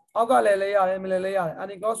အောက်ကလည်းလဲရတယ်မလဲလဲရတယ်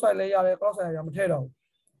anti clockwise လဲရတယ် clockwise ရမထည့်တော့ဘူး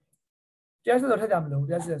ကျဲဆိုထည့်ကြမလို့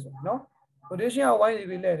ကျဲဆိုနော် rotation က180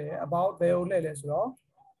 degree လဲတယ် about ဘယ်ကိုလဲလဲဆိုတော့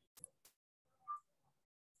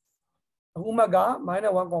အခုမှတ်က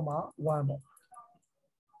minus 1 comma 1ပေါ့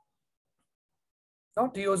နော်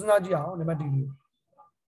ဒီကိုစဉ်းစားကြည့်အောင်နံပါတ် D လေး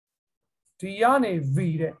ဒီကနေ V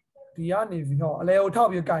တဲ့ဒီကနေ V ဟောအလဲကိုထောက်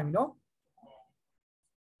ပြီးကြိုင်ပြီနော်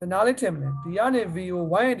ဒီနားလေးထင်မလဲဒီကနေ V ကို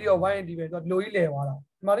 180 ရော 180ပဲသူကဒီလိုကြီးလဲသွားတာ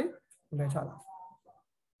ဒီမှာလေဒီလဲချလာ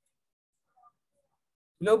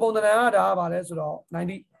ဒီလိုပုံသဏ္ဍာန်ကဒါကဘာလဲဆိုတော့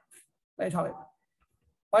90လဲထားလိုက်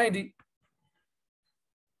180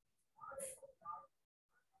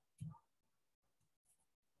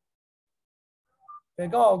ဘယ်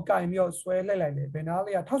ကောက်ကင်ပြီးတော့ဆွဲလှည့်လိုက်လေဘယ်နား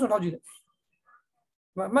လေးကထောက်ချွန်ထောက်ကြည့်တယ်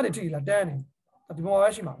အမှတ်တွေထိလားတန်းနေဒီပေါ်ပဲ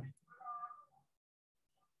ရှိမှာပဲ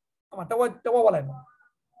အမှတဝက်ဝက်လိုက်ပါ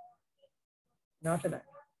နားဖြစ်လိုက်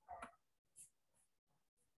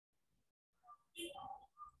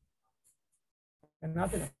နား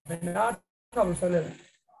ဖြစ်လိုက်ဘယ်နားထောက်လို့ဆွဲလှည့်လိုက်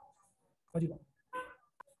ဟောကြည့်ပါ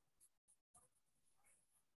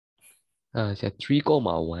ဆရာ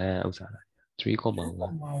3.1ဥစ္စာလား3.1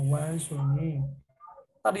 1ဆိုရင်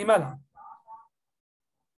30မှတ်လား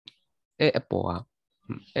အဲ့အပေါ်က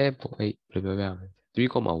အဲ့ပေါ်အဲ့ဘယ်လိုပြောပြမလဲ3.1 ဒီ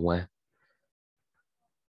ကောင်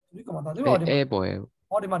မသားဒီပေါ်ဒီ အဲ့ပေါ်ရဲ့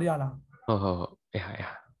ဟောဒီမှာတရားလား ဟုတ်အဲ့ဟာ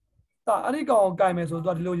ဒါအဲ့ဒီကောင်ကိုကင်မယ်ဆို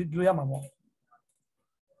တော့ဒီလိုရမှာပေါ့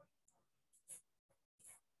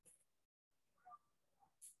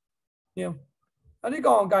ညအဲ့ဒီ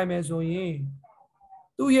ကောင်ကိုကင်မယ်ဆိုရင်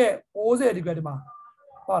သူ့ရဲ့60ဒီကဒီမှာ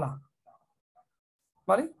ဟုတ်လား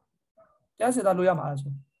မလေးကျန်းစင်သားလိုရမှာအဲ့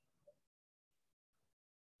ဆို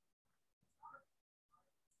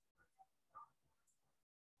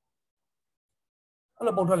အဲ့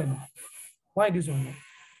လိုပုံထွက်လိမ့်မယ် white ဒီဆိုရင်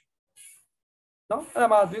နော်အဲ့ဒါ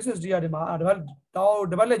မှ360ရဒီမှာတပတ်တော့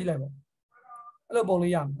တပတ်လက်ကြည့်လိုက်ပေါ့အဲ့လိုပုံ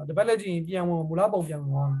လေးရမှာတပတ်လက်ကြည့်ရင်ပြန်ဝင်မူလားပုံပြန်ဝ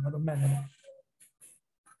င်သွားတယ်မှတ်တယ်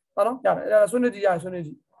ဟုတ်နော်ရတယ်အဲ့ဒါဆွေးနွေးကြည့်ဆွေးနွေးကြ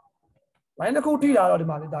ည့် line တစ်ခုထိလာတော့ဒီ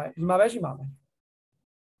မှာလေးဒါဒီမှာပဲရှိမှာပဲ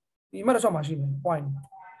ဒီမှာတော့မှာရှိမယ် point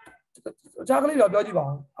အခြားကလေးတော့ပြောကြည့်ပါ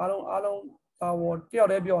အောင်အားလုံးသာဝတယောက်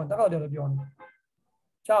တည်းပြောရင်တက်တော့တယောက်တည်းပြောနေ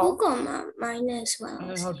ချောင်း 2 comma minus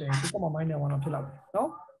 1ဟုတ်တယ်ဒီကမှ minus 1တော့ဖြစ်လာတယ်နော်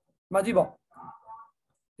မကြည့်ပေါ့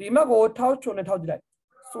ဒီမှတ်ကိုထောက်ချုံနဲ့ထောက်ကြည့်လိုက်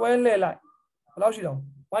ဆွဲလဲလိုက်ဘယ်လောက်ရှိတော့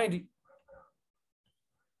180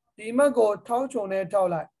ဒီမှတ်ကိုထောက်ချုံနဲ့ထောက်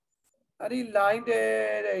လိုက်အဲ့ဒီ line တဲ့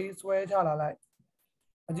ဆွဲချလာလိုက်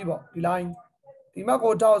မကြည့်ပေါ့ဒီ line ဒီမှတ်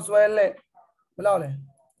ကိုထောက်ဆွဲလဲဘယ်လောက်လဲ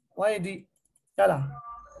180ရလား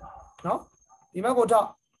နော်ဒီမှတ်ကိုထောက်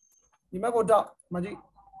မကြည့်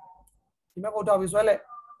ဒီမှတ်ကိုထောက်ပြီးဆွဲလဲ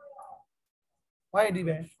180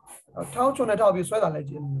ပဲထောက်ချုံနဲ့ထောက်ပြီးဆွဲတာလိုက်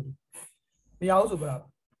ကြည့်မရဘူးဆိုပြတာ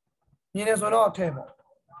မြင်နေဆိုတော့ထဲပေါ့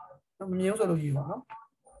မမြင်ဘူးဆိုလို့ရေးပါနော်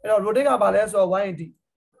အဲ့တော့ rotate ကဘာလဲဆိုတော့180ဒီ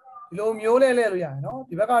လိုမျိုးလဲလို့ရတယ်နော်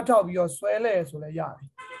ဒီဘက်ကထောက်ပြီးတော့ဆွဲလဲဆိုလဲရတယ်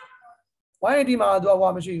180မှာသူကဟို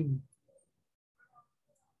မရှိဘူး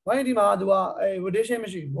180မှာသူကrotation မ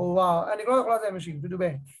ရှိဘူးဟိုanti-clockwise မရှိဘူးတူတူပဲ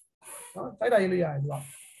နော်တိုက်တာရေးလို့ရတယ်သူက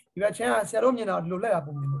ဒီဘက်ချင်းကဆရာတို့မြင်တာဒီလိုလက်တာ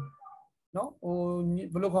ပုံမြင်လို့နော်ဟို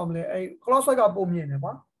ဘယ်လိုခေါ်မလဲclockwise ကပုံမြင်တယ်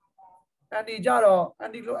ကွာ anti ကြတော့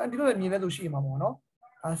anti လို့လည်းမြင်တဲ့သူရှိမှာပေါ့နော်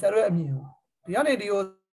ဆရာတို့ရဲ့အမြင်ကိုဒီကနေဒီကို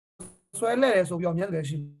ဆွဲလဲတယ်ဆိုပြီးတော့မြင်တယ်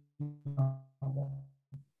ရှိမှာပေါ့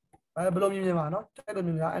ဘယ်လိုမြင်မှာနော်တိုက်လို့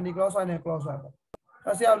မြင်တာ anti clockwise နဲ့ clockwise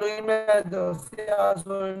ပေါ့ဆရာလိုရင်းမဲ့ဆရာ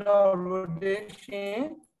ဆိုတော့ rotation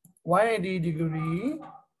 180 degree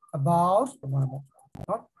about ဘာပေါ့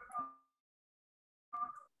နော်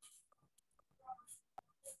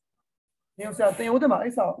ဒီဆရာတင်ဦးတယ်မှာ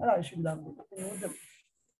အဲ့ဒါရှိပြီလားမသိဘူးတင်ဦးတယ်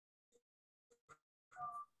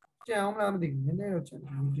ကျန်အောင်လားမသိဘူးနည်းနည်းတော့ကျန်တ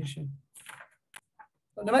ယ် rotation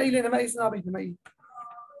နံပါတ် E လေးနံပါတ် E စနာပြီနံပါတ် E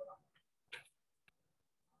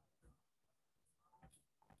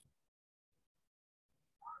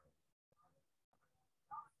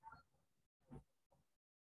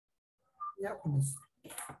ရပါမယ်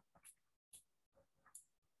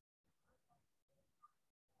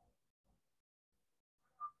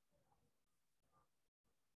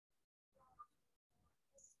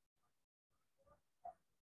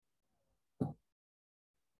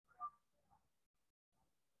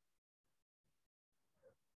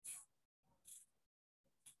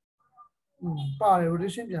ပါတယ်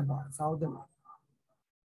rotation ပြန်ပါစာအုပ်တက်မှာ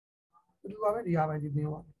ဒီပါပဲဒီဟာပဲဒီသင်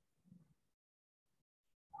ပါ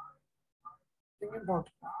thinking about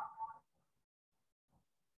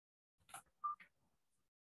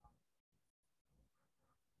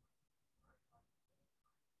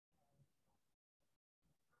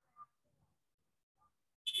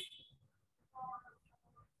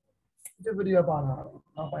ဒီဗီဒီယိုပါလာ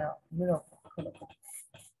တော့ပါရဒီတော့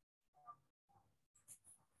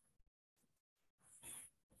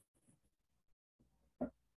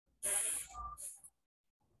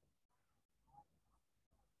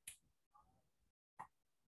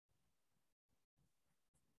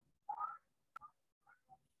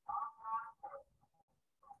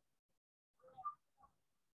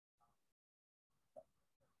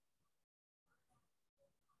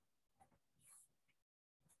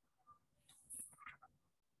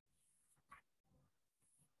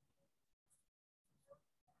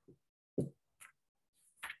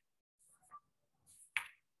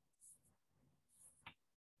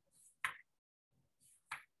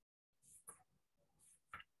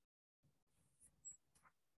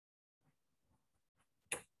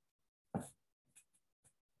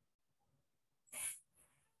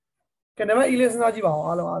cái này mà illusion là gì bảo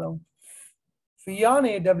alo V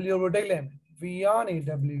này W rotate lên V này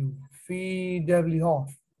W V W ho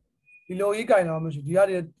đi lối ý cái nào mà chỉ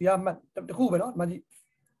đi mà tập khu vậy đó mà gì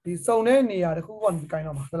đi sau này nè tập khu còn cái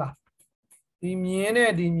nào mà tức là đi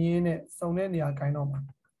miếng này sau này nè cái nào mà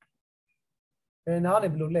cái nào này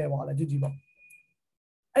bị lệ vào là gì bảo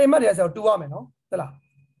ai mà để sao tua mày nó tức là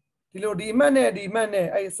đi lối đi mà này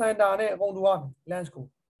ai center này con tua mày lens của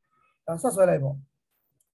đó sao xoay lại bảo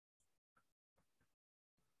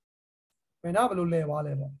cái nào bị lệ vào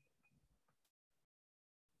lại bảo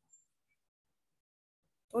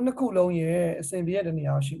tôi nó cụ lâu nhỉ xem biết được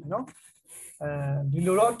nhiều chuyện nó đi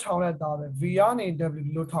lối đó thòng lại tao về VR này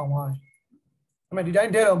W lối thòng ngoài mà đi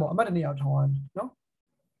đánh đeo mà được nhiều thòng ngoài nó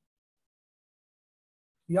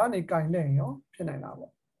VR này cái này nhá thế này nào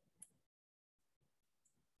bảo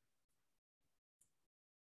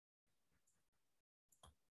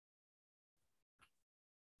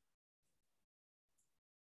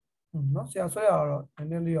nó sẽ xoay ở anh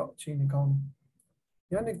em liệu chỉ này con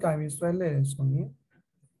VR này cái mình xoay lên xuống nhé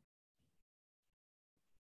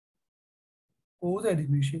 90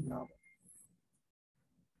 degree ရှိနေတာပေါ့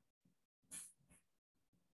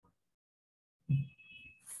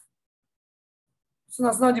စ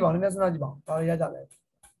ဉ်းစားကြည့်ပါဦးနည်းနည်းစဉ်းစားကြည့်ပါဦးဒါရရကြလဲ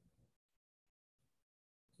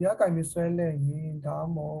ဒီကကင်ပြီးဆွဲလဲရင်ဒါ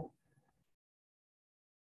မှမဟုတ်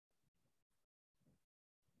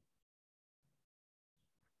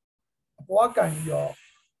အပေါ်ကကင်ပြီးတော့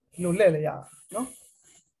ဒီလိုလှည့်လဲရတာနော်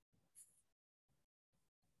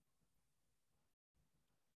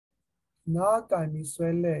နားကင်ပြီးဆွဲ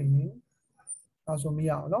လဲရင်ဒါဆိုမရ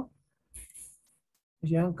အောင်နော်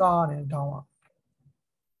ရန်ကားနဲ့ထောင်းအောင်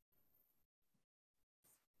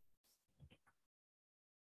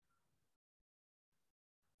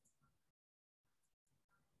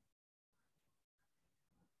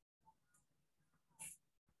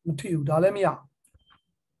မထီဘူးဒါလည်းမရ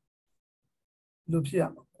လို့ဖြစ်ရ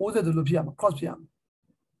မှာ60度လို့ဖြစ်ရမှာ cross ဖြစ်ရမှာ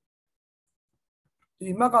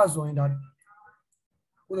ဒီမှတ်ကဆိုရင်ဒါ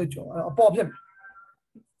90ကျော်အပေါ်ဖြစ်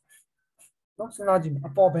နော်စဉ်းစားကြည့်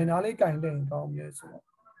အပေါ်ဘယ်နာလေးကင်လဲရင်ကောင်းပြီဆိုတော့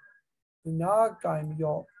ဒီနားကင်ပြီး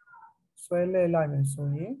တော့ဆွဲလဲလိုက်မယ်ဆို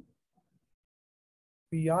ရင်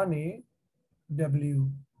V ကနေ W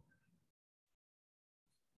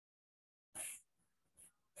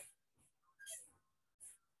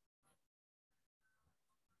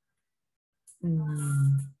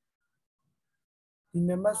ဒီ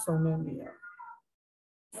နံပါတ်ဆုံးတဲ့နေရာ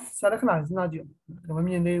စာရခဏစဉ်းစားကြည့်မ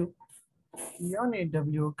မြင်သေးဘူးဒီကနေ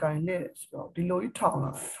W ကင်လဲဆိုတော့ဒီလိုကြီးထောင်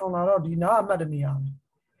လာတော့ဒီနားအမှတ်တနေရာ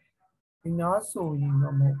ဒီနားဆိုရင်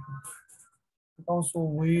တော့မဟုတ်ဘူးတောင်းဆို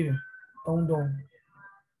ဝေးတယ်တုံး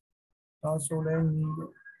ဒါဆိုလဲနီး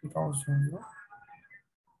ဒီကောင်းဆိုနော်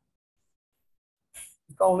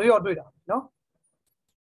ဒီကောင်းလေးတော့တွေ့တာနော်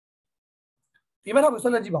ဒီမှတ်ထောက်ပြီးဆွဲ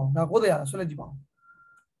လက်ကြည့်ပါဦးဒါ90ရတာဆွဲလက်ကြည့်ပါဦး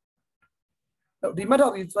ဒီမှတ်ထော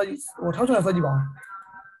က်ပြီးဆွဲဟိုထောက်ချွန်ဆွဲကြည့်ပါဦး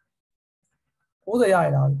90ရရ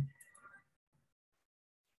တာ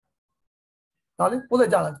ဒါလေ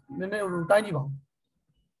90ကြာလာနည်းနည်းဟိုတိုင်းကြည့်ပါဦး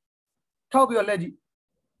ထောက်ပြီးတော့လက်ကြည့်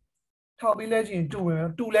ထောက်ပြီးလက်ကြည့်ရင်တူမယ်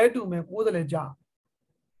တူလဲတူမယ်90လဲကြာ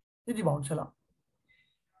ကြည့်ပါဦးချက်လား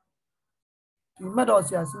ဒီမှတ်တော့ဆ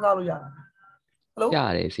ရာစဉ်းစားလို့ရတာဟယ်လိုရ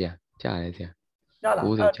တယ်ဆရာရတယ်ဆရာရလား90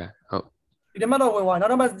ကြာဟုတ်ဒီတမတ်တော့ဝင်သွားနော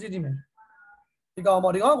က်တစ်မှတ်ကြည့်ကြည့်မယ်ဒီကောင်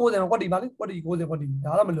ပေါ့ဒီကောင်90ကွက်တီပါလေကွက်တီ90ကွက်တီ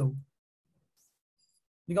ဒါတော့မလို့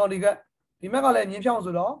ဒီကောင်ဒီကဒီမက်ကလည်းမြင်းဖြောင်း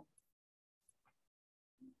ဆိုတော့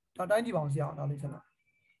ဒါတိုင်းကြည့်ပါအောင်ဆရာဒါလေးချက်လား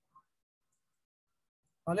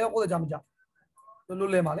ဒါလေး90ကြာမကြ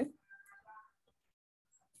လို့လဲပါလေ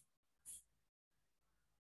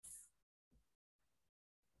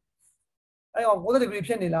အဲ့အောင်90 degree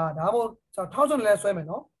ဖြစ်နေလားဒါမှမဟုတ်ထောက်ချွန်လည်းဆွဲမယ်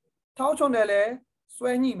နော်ထောက်ချွန်လည်း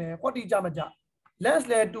ဆွဲညှိမယ်ကွက်တီကြမကြ lens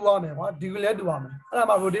လည်းတူရမယ်ကွာ degree လည်းတူရမယ်အဲ့ဒါ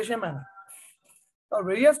မှ rotation မှန်တာတော့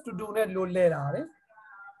radius to 2နဲ့လို့လဲတာလေ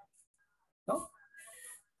နော်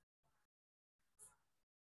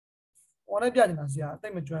ဟောလည်းပြချင်တာဆရာတိ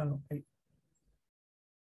တ်မကျွမ်းလို့အဲ့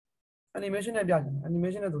animation နဲ့ပြချင်တာ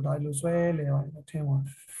animation နဲ့ဆိုဒါလိုဆွဲလဲပါတယ်ထင်သွား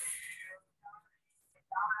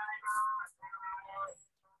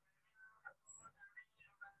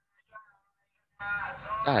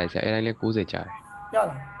ရတယ်ဆရာအဲ့တိုင်းလေး90ကြာတယ်ရလား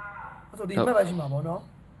အဲ့ဆိုဒီမှတ်ပဲရှိမှာပေါ့နော်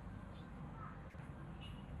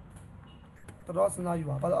တော်စဉ်းစားယူ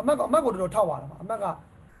ပါဘာလို့အမတ်ကိုတော်ထောက်ပါလားအမတ်က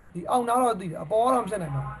ဒီအောင်နာတော့သိတယ်အပေါ်ကတော့မဖြစ်နို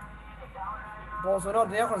င်ဘူးအပေါ်ဆိုတော့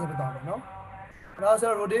180ပဲတောင်းတယ်နော်အဲ့ဒါ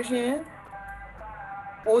ဆို rotation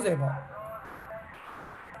 90ပေါ့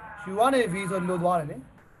U ကနေ V ဆိုဒီလိုသွားတယ်လေ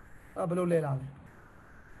အဲ့ဘယ်လိုလဲလာလဲ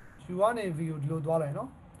U ကနေ V ကိုဒီလိုသွားတယ်နော်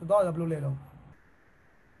သူသွားတယ်ဘယ်လိုလဲတော့ဘယ်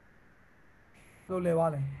လိုလဲပါ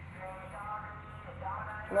လဲ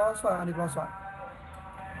clockwise anti-clockwise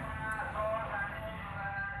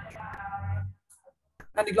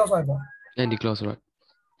anti-clockwise ပေါ့ anti-clockwise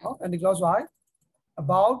နော် anti-clockwise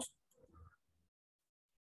about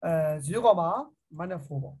 0, -4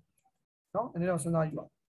 ပေါ့နော်အနေနဲ့စဉ်းစားကြည့်ပါ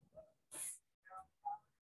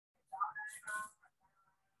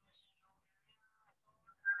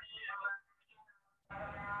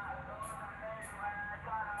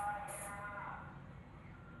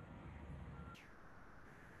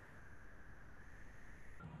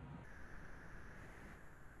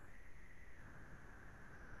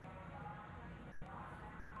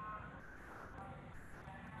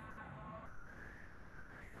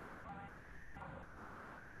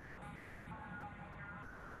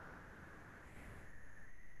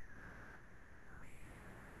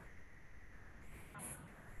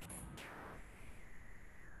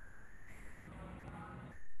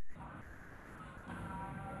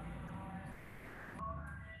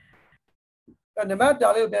နံပါတ်တာ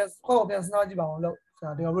လေးကိုပြန်ခေါက်ပြန်စဉ်းစားကြည့်ပါအောင်လို့ဆ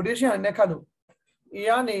ရာဒီ rotation နဲ့ခတ်လို့ A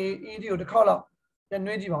ကနေ E ကိုတစ်ခေါက်လောက်ပြန်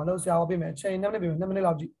နှွှဲကြည့်ပါအောင်လို့ဆရာဟောပေးမယ်ချိန်2 မိနစ်ပြင်2 မိနစ်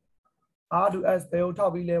လောက်ကြည့် R to S ဘယ်ကိုထော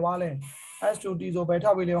က်ပြီးလဲသွားလဲ S to T ဆိုဘယ်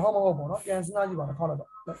ထောက်ပြီးလဲဟုတ်မဟုတ်ပေါ့နော်ပြန်စဉ်းစားကြည့်ပါတစ်ခေါက်လောက်တော့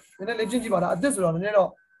နည်းနည်းလေ့ကျင့်ကြည့်ပါဒါအသစ်ဆိုတော့နည်းနည်းတော့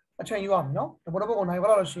အချိန်ယူရမယ်နော်တပေါ်ကိုနိုင်ဘက်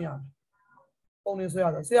လောက်ရှင်းရမယ်ပုံနေဆွဲရ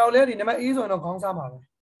ဆိုဆရာလည်းဒီနံပါတ် E ဆိုရင်တော့ခေါင်းစားပါပဲ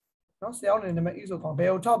နော်ဆရာလည်းနံပါတ် E ဆိုခေါင်းဘယ်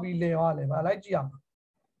ကိုထောက်ပြီးလဲသွားလဲဗာလိုက်ကြည့်ရမှာ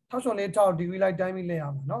ထောက်ချွန်လေးထောက် degree လိုက်တိုင်းပြီးလဲရ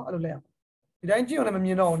မှာနော်အဲ့လိုလဲရမှာဒီတိုင်းကြည့်အောင်လည်းမမြ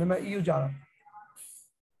င်တော့ဘူးနံပါတ် E ကိုကြာတော့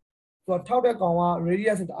သူကထောက်တဲ့ကောင်က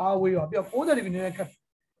radius တအားဝေးရောပြီးတော့60 degree နဲ့ခတ်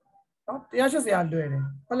နော်180ရာလွယ်တယ်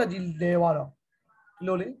ဖက်လက်ကြီးလဲသွားတော့ဒီ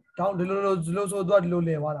လိုလေဒေါင်းဒီလိုဆိုသူကဒီလို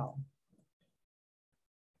လဲသွားတာအောင်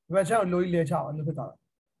ဒီဘက်ချမ်းကိုလိုကြီးလဲချအောင်လို့ဖြစ်သွားတာ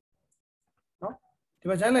နော်ဒီ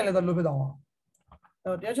ဘက်ချမ်းလဲလဲတော့လို့ဖြစ်သွားအောင်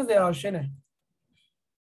အဲ့180ရာတော့ရှင်းတယ်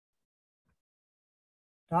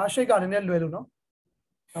ဒါရှိတ်ကနည်းနည်းလွယ်လို့နော်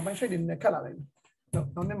နောက်ပိုင်းရှိတ်တွေနည်းနည်းခက်လာလိုက်တယ်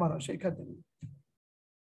နောက်နေ့မှာတော့ရှိတ်ခက်တယ်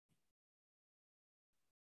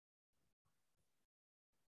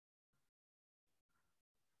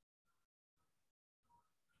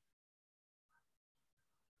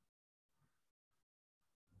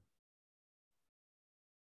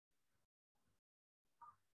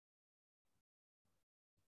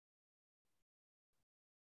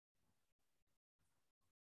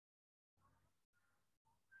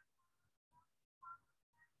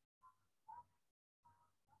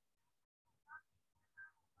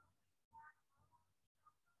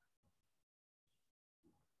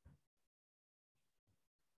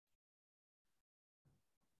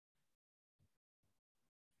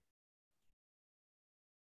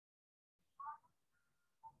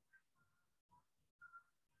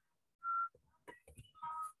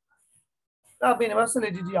အဲ့ပြင်နံပါတ်7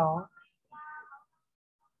လေးကြည့်ကြည့်အောင်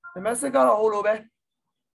နံပါတ်7ကတော့ဟိုလိုပဲ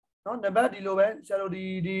နော်နံပါတ်ဒီလိုပဲဆရာတို့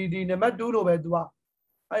ဒီနံပါတ်2လိုပဲ तू က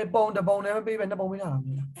အဲ့ပုံတစ်ပုံနဲ့မပေးပဲနှစ်ပုံပေးထားတာ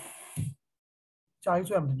မျိုးလားရှားကြီး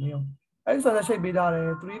ဆွဲမှာမင်းအောင်အဲ့ဆိုတဲ့ shape ပေးထားတယ်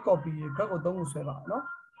3 copy ရေ graph ကို3ခုဆွဲပါနော်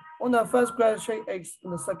on the first graph shape x on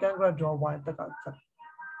the second graph draw y တက်က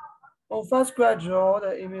on first graph draw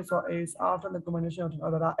the image of x after the combination of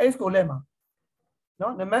other x ကိုလဲမှာ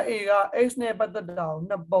နော်နံပါတ် A က x နဲ့ပတ်သက်တာကို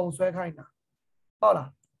နှစ်ပုံဆွဲခိုင်းတာဟုတ်လား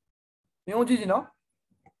မင်းတို့ကြည့်ကြည့်နော်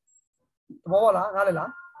သဘောပေါက်လားနားလည်လား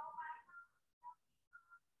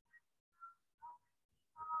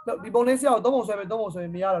ဒီပုံလေးဆရာကို3ပုံဆွဲ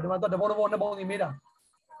မရတော့ဒီမှာတော့တပုံနှစ်ပုံစီမေးတာ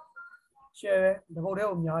share ပဲဒီပုံလေး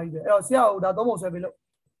ကိုအများကြီးပဲအဲ့တော့ဆရာကိုဒါ3ပုံဆွဲပေးလို့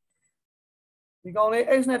ဒီကောင်လေး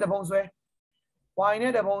x နဲ့တပုံဆွဲ y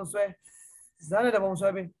နဲ့တပုံဆွဲ z နဲ့တပုံဆွဲ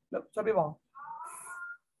ပေးလို့ဆွဲပေးပါဦး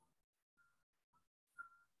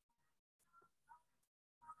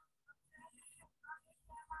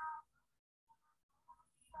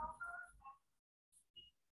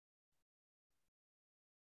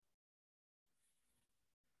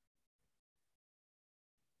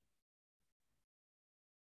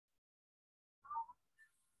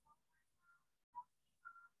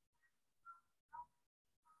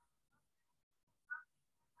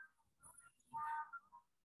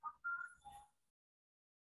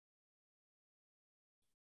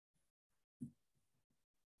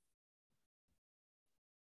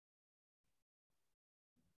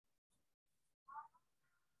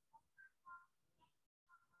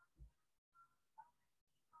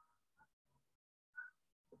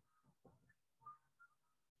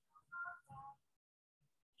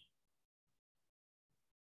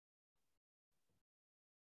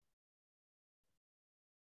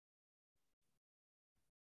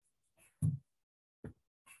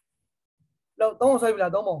လို့3ပုံဆွဲပြီ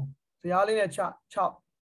လား3ပုံဇရားလေးနဲ့6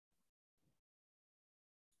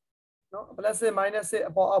နော် plus 6 minus 6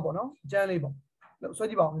အပေါ်အောက်ပေါ့နော်အကျန်းလေးပေါ့လို့ဆွဲ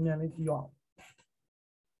ကြည့်ပါဦးမြန်မြန်လေးကြည့်ရအောင်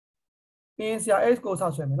in ဆရာ x ကိုဆော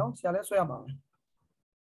က်ဆွဲမယ်နော်ဆရာလည်းဆွဲရမှာပဲ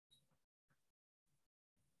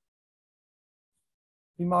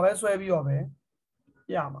ဒီမှာပဲဆွဲပြီးတော့ပဲ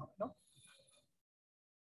ပြရမှာနော်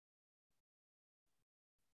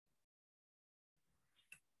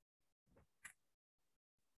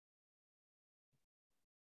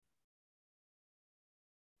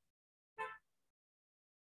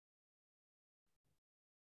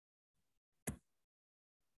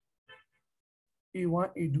A1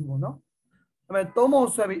 A2 ပေါ့နော်အဲ့မဲ့3ပုံ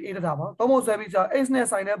ဆွဲပြီး A တထားပါ3ပုံဆွဲပြီးကြာ x နဲ့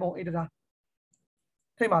ဆိုင်တဲ့ပုံ A တထား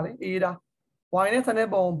ထိတ်ပါလေ A ရေးတာ y နဲ့ဆိုင်တဲ့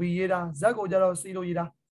ပုံ B ရေးတာ z ကိုကြတော့ C လို့ရေးတာ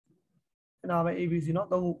အဲ့ဒါပဲ ABC နော်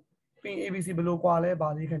3ခုပြီး ABC ဘယ်လိုကွာလဲဗာ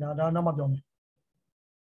လေးခင်ဒါနောက်မှပြောမယ်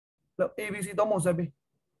လို့ ABC 3ပုံဆွဲပြီး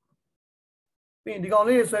ပြီးဒီကောင်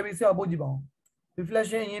လေးဆွဲပြီးဆက်ပို့ကြည့်ပါဦး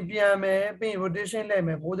reflection ရင်ပြန်မယ်ပြီး rotation လဲမ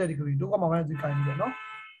ယ်90 degree တို့ကမှမနဲ့ဒီကိုင်းပြီးနော်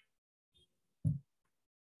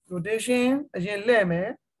rotation အရင်လဲမယ်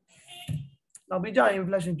နောက်ပြီးကြရင်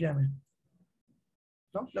reflection ပြန်မယ်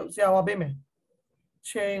နော်လို့ဆရာပါပေးမယ်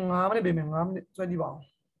ချိန်9မိနစ်ပေးမယ်9မိနစ်ဆွဲကြည့်ပါဦး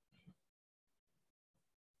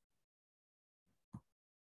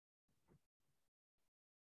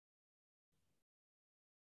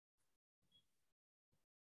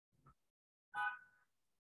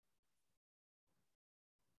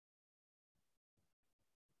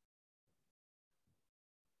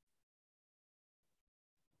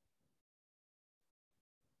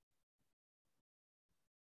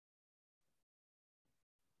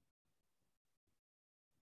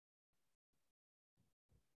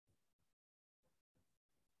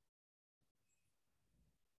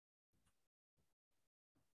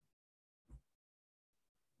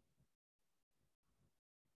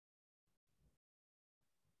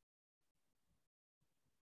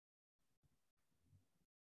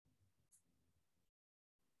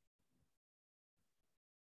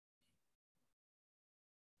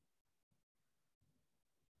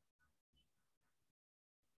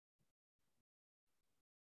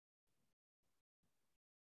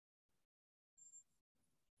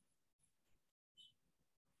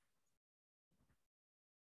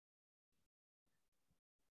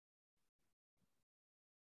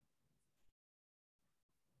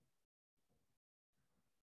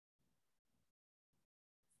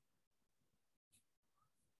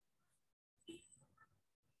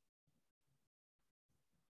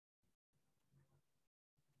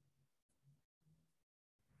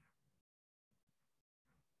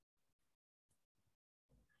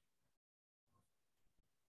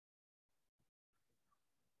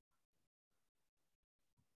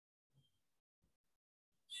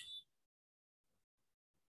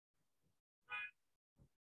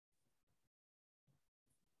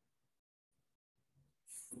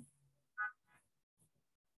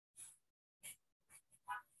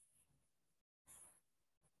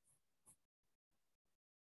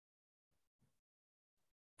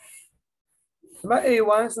ဒီမှာ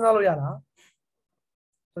A1 စဉ်းစားလို့ရလား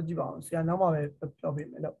ဆိုကြည့်ပါဦးဆရာနောက်မှပဲပြောပေး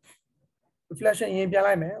မယ်လို့ reflection ရင်ပြန်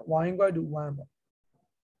လိုက်မယ် y = 1ပေါ့နော်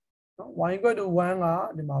y = 1က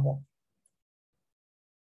ဒီမှာပေါ့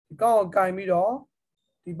ဒီကောက်ကင်ပြီးတော့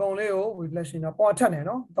ဒီပုံလေးကို reflection တော့ပေါ်ထက်နေ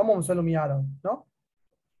နော်တောင်းပုံဆွဲလို့မရတော့ဘူးနော်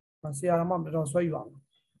ဆရာတော်မှတော်တော်ဆွဲယူပါမယ်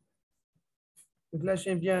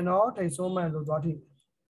reflection ပြန်တော့ထိတ်ဆုံးမှန်လို့သွားထိ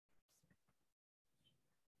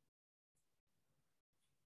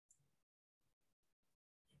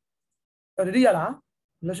တတိယလား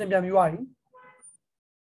reflection ပြန်ပြီးသွားပြီ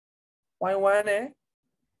y1 နဲ့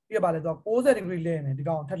ပြပါလေတော့90 degree လဲနေဒီ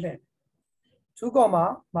ကောင်ထက်လှည့်2,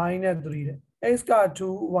 -3 တဲ့ x က2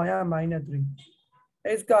 y က -3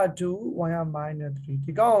 x က2 y က -3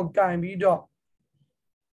 ဒီကောင်ကိုကင်ပြီးတော့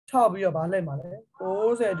ထောက်ပြီးတော့ဗာလှည့်မှာလဲ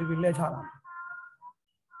90 degree လှည့်ချလာ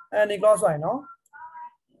anti clockwise နော်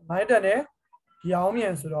မိုင်းတက်နဲ့ရောင်းမြ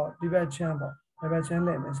န်ဆိုတော့ဒီဘက်ချမ်းပေါ့ဒီဘက်ချမ်း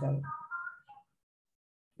လှည့်မယ်ဆရာ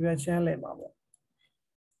ဒီဘက်ချမ်းလှည့်မှာပေါ့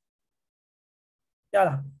ရ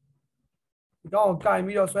လားဒီကောင်ကိုကင်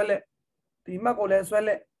ပြီးတော့ဆွဲလက်ဒီမှတ်ကိုလည်းဆွဲလ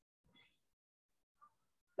က်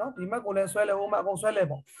နော်ဒီမှတ်ကိုလည်းဆွဲလက်ဟိုမှတ်အကုန်ဆွဲလက်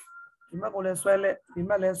ပေါ့ဒီမှတ်ကိုလည်းဆွဲလက်ဒီ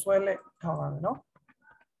မှတ်လည်းဆွဲလက်ထောက်ရမယ်နော်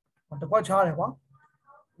တစ်ခွက်ချားတယ်ကွာ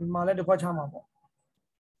ဒီမှာလည်းတစ်ခွက်ချားမှာပေါ့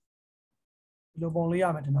ဒီလိုပုံလေးရ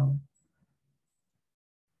မယ်ထင်တာ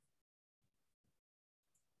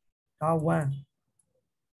ဒါ1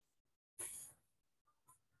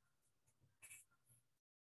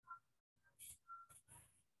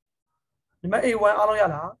ဒီမှာ A1 အားလုံးရ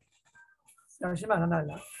လားဆရာရှင်းမှန်းနားလားဟ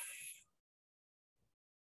ယ်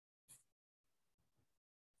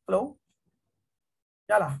လို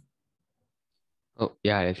ရလား ဟုတ်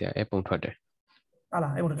ရတယ်ဆရာအဲ့ပုံထွက်တယ် ဟာ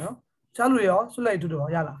လားအဲ့ဘုရားနော်ရှားလူတွေရောဆွလိုက်တူတော့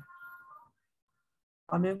ရလား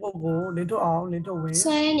အမင်းကိုလင်းထုတ်အောင်လင်းထုတ်ဝင်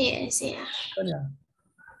ဆွဲနေရဆရာ ဟုတ်တယ်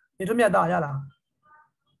လင်းထုတ်မြတ်တာရလား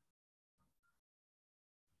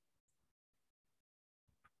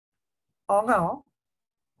အောင်ကအောင်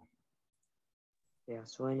ဆရာ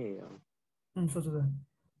ဆွဲနေရော ဆို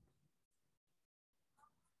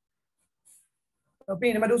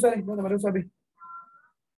ပြီးနံပါတ်2ဆွဲလိုက်နံပါတ်2ဆွဲပြီး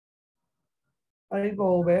အဲ့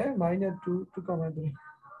ပေါ်ပဲ -2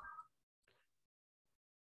 2,3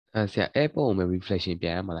 ဆရာအဲ့ပုံမှာ reflection ပြ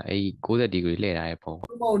န်ရမှာလားအဲ့60 degree လှည့်ထားတဲ့ပုံ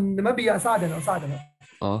ဟိုနံပါတ် B ကအစတယ်နော်အစတယ်နော်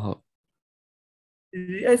အော်ဟုတ်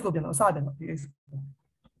ဒီ x ကိုပြန်တော့အစတယ်နော်ဒီ x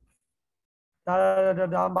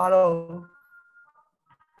ဒါဘာလို့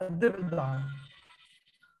ဒီဒါ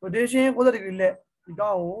rotation 60 degree လက်ဒီ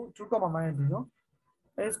ကောင်ကို2 minus 2နော်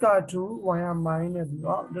x က2 y က minus 2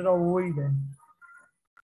တော့တော်တော်ဝေးပဲ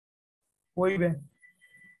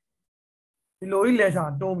ဒီလိုကြီးလဲချာ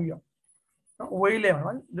တုံးပြီးတော့နော်ဝေးလဲပါ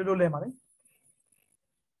နော်လိုလဲပါလေ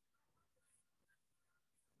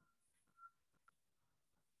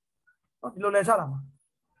နော်ဒီလိုလဲချလာမှာ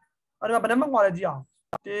အဲ့ဒါဘယ်နှမှတ်ကွာလဲကြည့်အောင်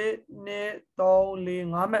1 2 3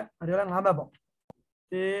 4 5မှတ်အဲ့ဒါလည်း5မှတ်ပေါ့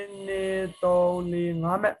1 2 3 4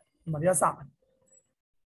 5မှတ်ဒီမှာရစမယ်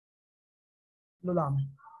လို့လာမယ်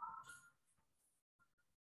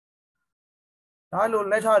ဒါလို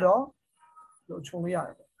လဲချတော့လို့ခြုံလို့ရတ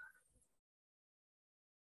ယ်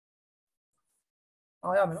အော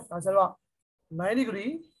င်ရမယ်နော်ဒါဆိုတော့90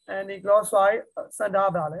 degree anti-clockwise center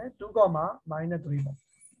ပါလဲ2, -3 ပေါ့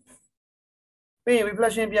ပြီးရင်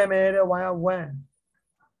reflection ပြန်မယ်တဲ့ y က1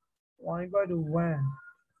 y equal to 1ဘယ်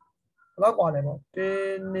လောက်กว่าလဲပေါ့1 2 3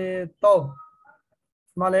ဒီ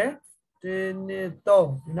မှာလဲ1 2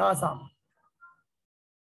 3ဒီနားအစမှာ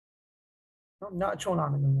နော်နားအချုံလာ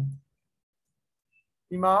မယ်လို့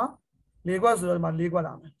ဒီမှာ၄ခွက်ဆိုတော့ဒီမှာ၄ခွက်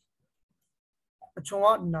လာမယ်အချုံက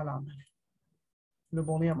နားလာမယ်ဒီ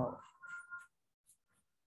ပုံလေးရမှာပါ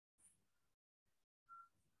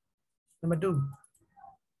နံပါတ်2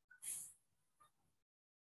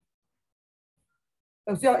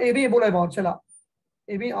ဆရာ AB ပို့လိုက်ပါအောင်ချက်လား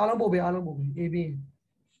AB အားလုံးပို့ပေးAB ။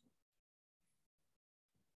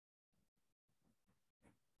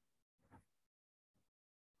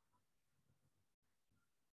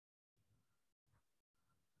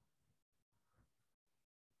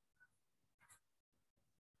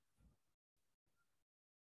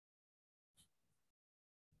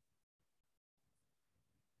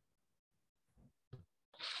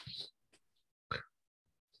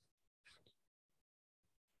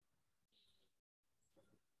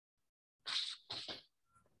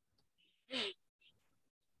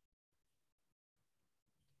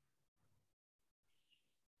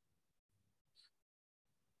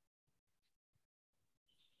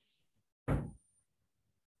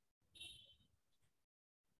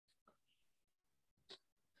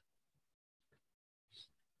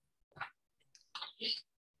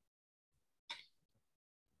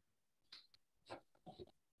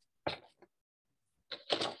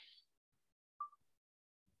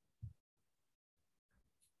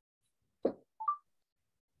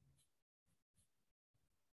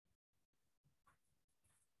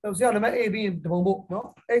ဆရာနံပါတ် AB တပုံပို့နော်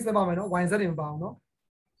x ပဲပါမယ်နော် y z တွေမပါအောင်နော်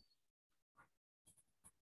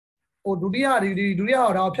ဟိုဒုတိယ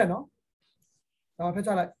တော့ဒါကိုဖြတ်နော်ဒါကိုဖြတ်ချ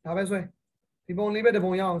လိုက်ဒါပဲဆွဲဒီပုံလေးပဲတ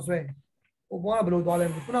ပုံရအောင်ဆွဲဟိုဘောကဘယ်လိုသွားလဲ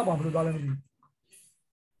ခုနကဘယ်လိုသွားလဲမသိဘူး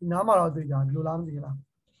ဒီနားမှာတော့တွေ့ကြဒီလိုလားမသိဘူးလား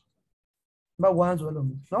နံပါတ်1ဆိုလို့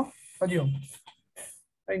နော်ဖတ်ကြည့်အောင်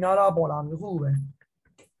အဲ့နားတော့ပေါ်လာမျိုးခုပဲ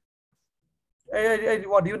အဲ့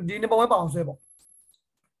ဒီနံပါတ်1ပါအောင်ဆွဲပေါ့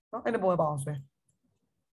နော်အဲ့နံပါတ်1ပါအောင်ဆွဲ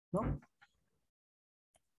နော်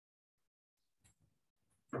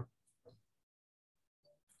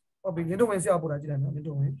ဟုတ်ပြီလင်းတော့ဝင်ဆရာပို့တာကြည့်လိုက်နော်လင်း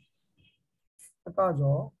တော့ဝင်အက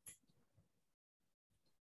ကြော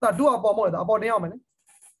ဒါတူအပေါ်မဟုတ်လားအပေါ်တင်အောင်မယ်လေ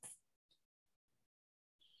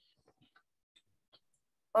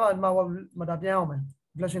အဲ့ဒါမဒါပြန်အောင်မယ်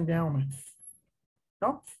reflection ပြန်အောင်မယ်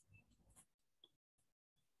နော်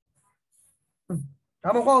ဒါ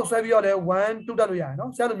မှမဟုတ်ဆွဲပြီးတော့လည်း1 2တက်လို့ရတယ်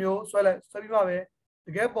နော်ဆရာလိုမျိုးဆွဲပြီးမှပဲတ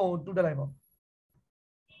ကယ်ပုံ2တက်လိုက်ပေါ့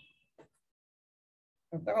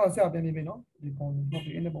တကောက်ဆရာပြန်ပြင်နော်ဒီပုံဟုတ်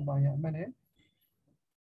ပြီအဲ့ဒီပုံပါရအမှန်နဲ့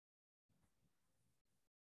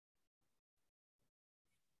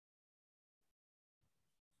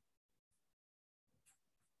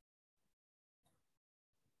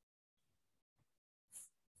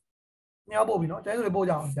ညပို့ပြီနော်ကျန်ဆိုတွေပို့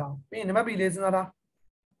ကြအောင်ဆရာပြီးရင်နံပါတ် B လေးစဉ်းစားထား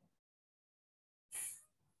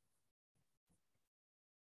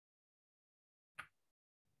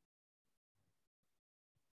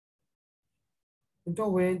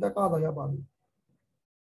တော့ဝင်တက်ကတော့ရပါပြီ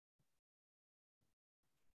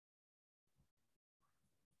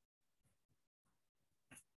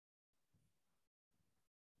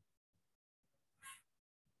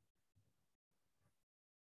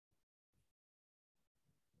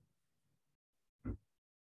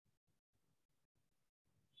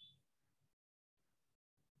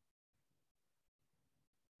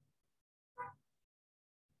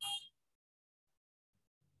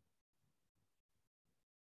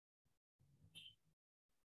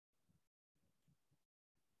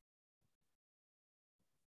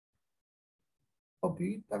ဟုတ်ပြီ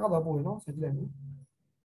တက်ကပါပို့ရနော်ဆက်ကြည့်လိုက်မယ်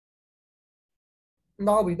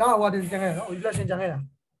နောက်ပြီဒါဟိုတင်ကြံခဲ့နော် reflection ကြံခဲ့တာ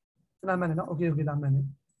စနမ်းမှန်တယ်နော် okay okay ဒါမှန်တယ်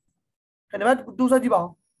အဲ့နံပါတ်2ဆက်ကြည့်ပါဦး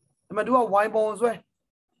နံပါတ်2က y ပုံဆွဲ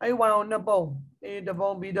အဲ့ y အောင်နှစ်ပုံ a တစ်ပုံ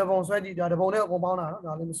b တစ်ပုံဆွဲကြည့်ဒါတစ်ပုံနဲ့အကုန်ပေါင်းတာနော်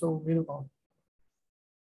ဒါလည်းမစိုးဘူးမင်းတို့ကောင်း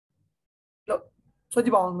လို့ဆွဲကြ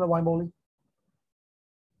ည့်ပါဦးနံပါတ် y ပုံလေး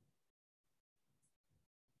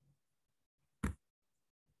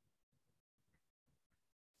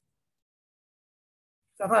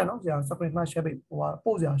ဆက်ဖိုင်နော်ကြာ separate file share ဟိုဟာ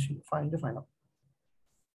ပို့စရာရှိ file တစ် file တော့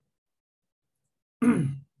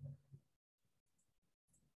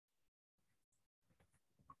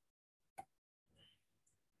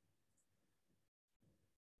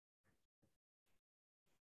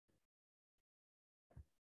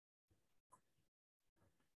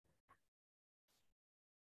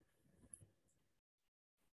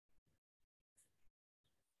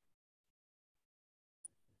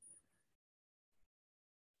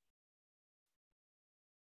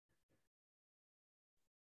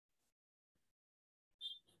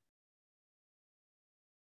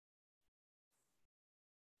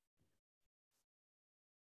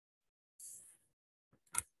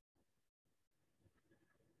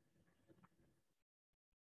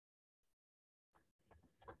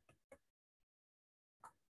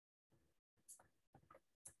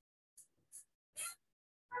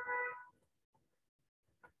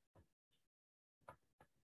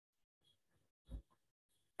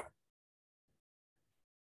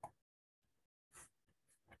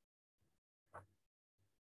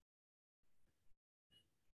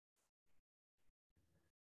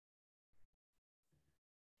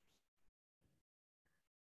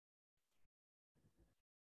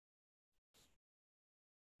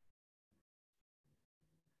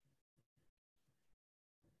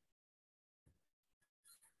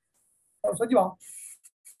ဆွဲကြည့်ပါဦး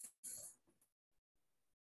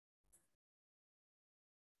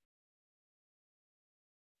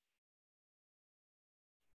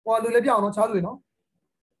ဟိုလူလေးပြအောင်နော်ချားလူတွေနော်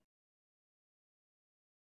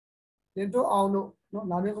တင်တို့အောင်တို့နော်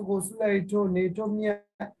လာမယ့်ကိုစုလိုက်တို့နေတို့မြတ်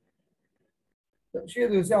ရှေ့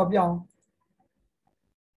သူဆရာပြအောင်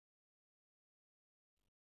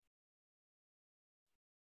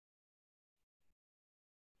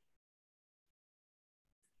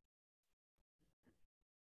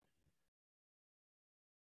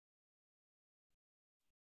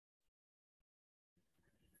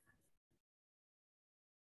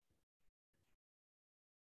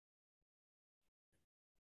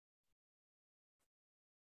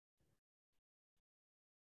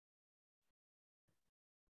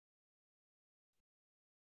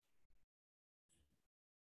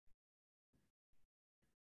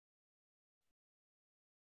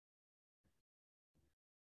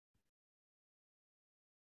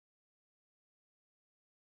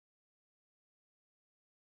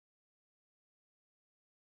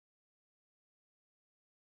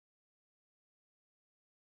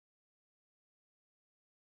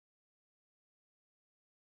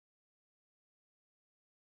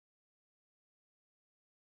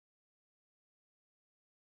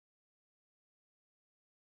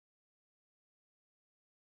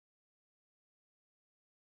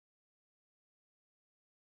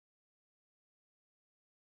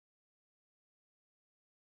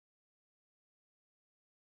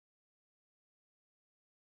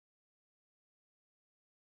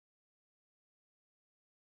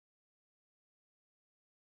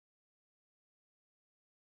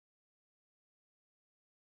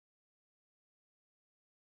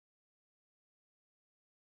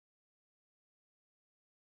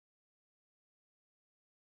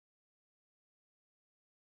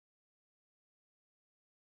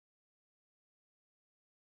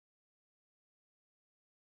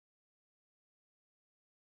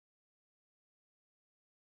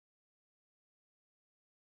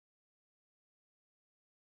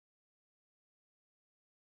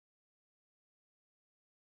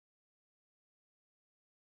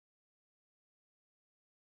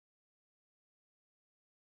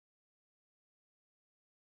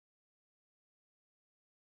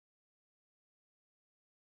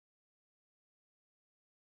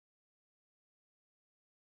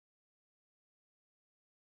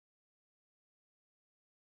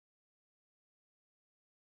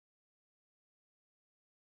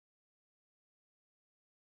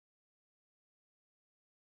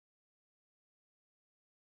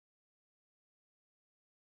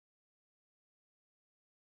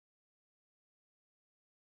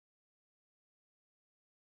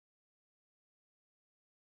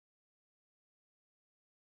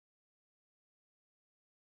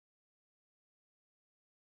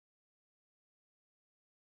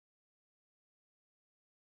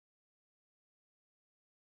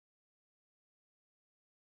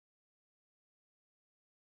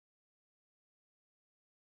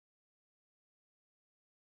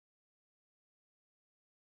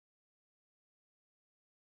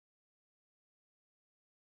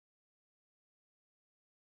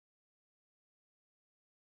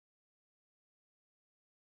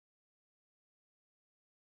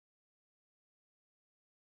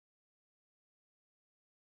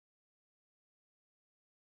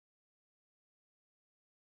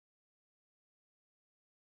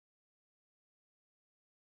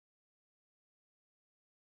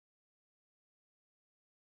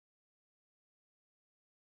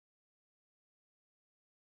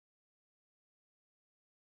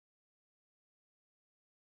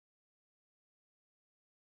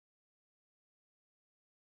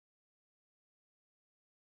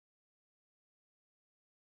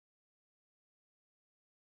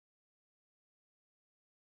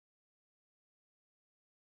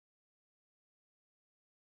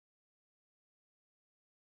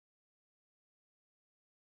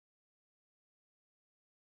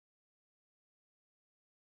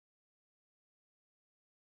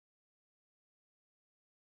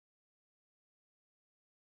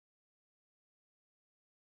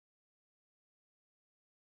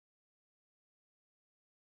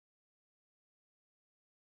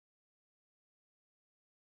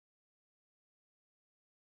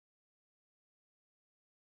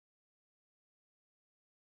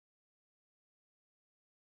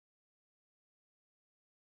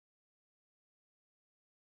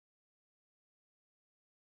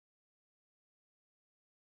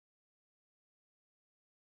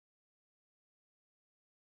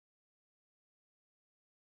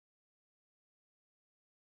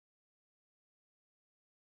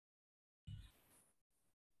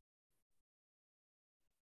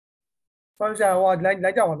ဆောဆရာဟိုလိုက်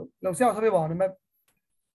ကြပါလို့လောက်ဆရာဆက်ပြပါအောင်နံပါတ်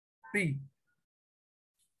B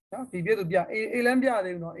နော် B ပြည့်သူပြ A လမ်းပြ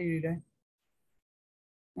သေးဘူးနော် A တွေလည်း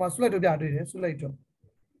မဆုလိုက်တို့ပြတွေ့တယ်ဆုလိုက်တို့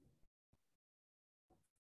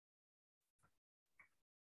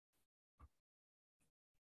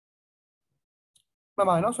မှန်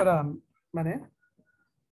ပါနော်ဆွဲတာမှန်တယ်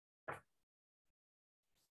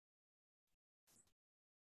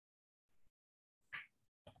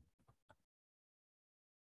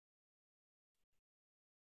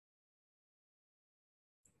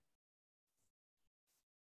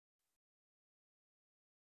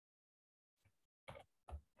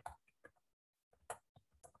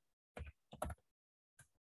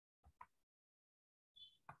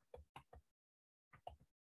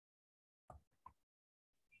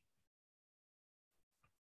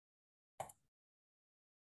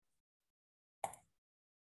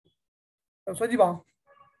ဆွဲကြည့်ပါဦး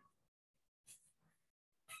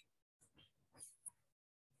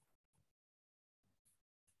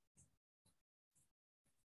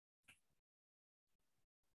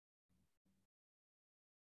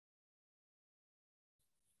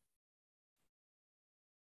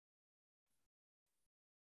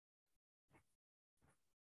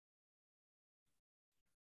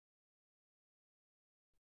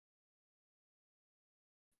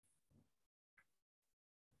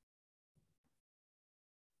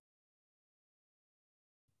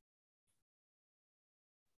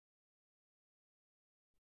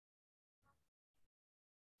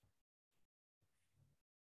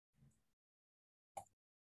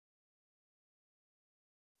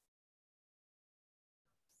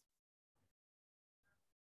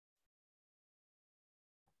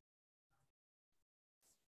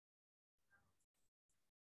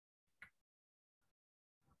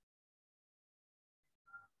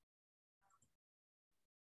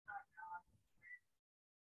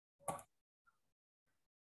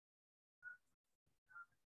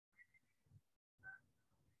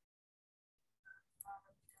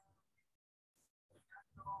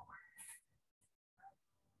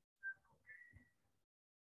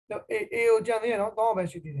အေကိုကြံသေးရနော်တော့ပဲ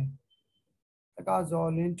ရှိသေးတယ်အကဇော်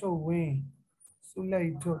လင်းထုတ်ဝင်းဆုလို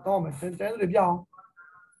က်ထုတ်တော့မယ်တဲတွေပြအောင်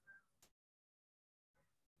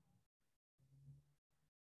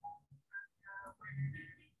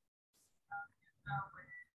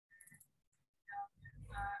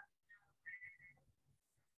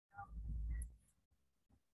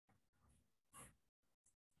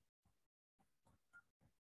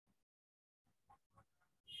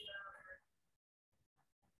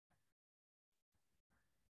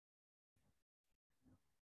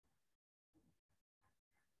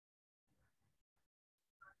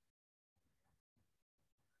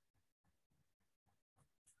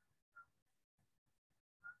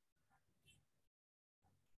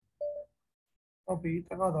ဟုတ်ပြီတ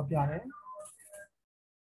ကတော့ပြတယ်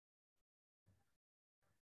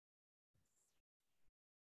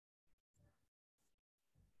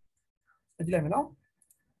ကြည့်လိုက်မယ်နော်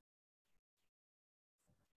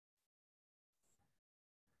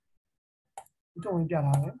ဒီတော့ဝင်ပြ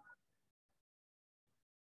ထားတယ်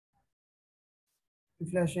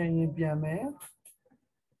reflection ရင်ပြန်မယ်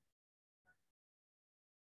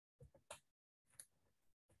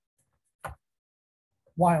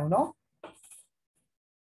y အောင်နော်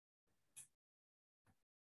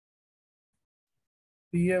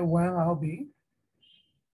b ရဲ့1ကဟုတ်ပြီ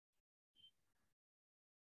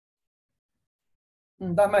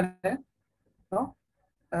ဒါမှန်တယ်နော်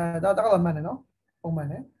ဒါကတော့မှန်တယ်နော်ပုံမှန်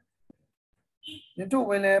တယ်ညတို့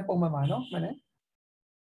ဝင်လဲပုံမှန်ပါနော်မှန်တယ်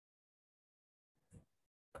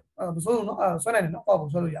မစိုးဘူးနော်ဆွဲနိုင်တယ်နော်ပေါ့ပုံ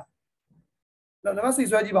ဆွဲလို့ရနံပါတ်4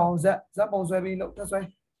ဆွဲကြည့်ပါအောင်ဇက်ပုံဆွဲပြီးလို့တက်ဆွဲ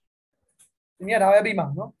ဒီနေ့ဒါပဲပြီးမှာ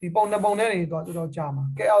နော်ဒီပုံနှစ်ပုံနဲ့နေတော့တော်တော်ကြာမှာ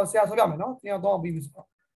ကဲအောင်ဆရာဆွဲပြမယ်နော်တင်အောင်တော့ပြီးပြီဆို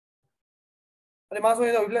တော့ဒီမှာဆိုရ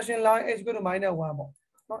င်တော့ reflection line h equal to -1 ပေါ့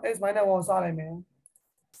နော် h -1 စလိုက်မယ်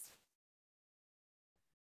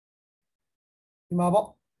ဒီမှာပေါ့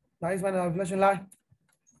line is reflection line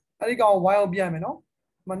အဲ့ဒီကောင် y ကိုပြန်မယ်နော်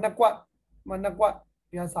မနှစ်ကွက်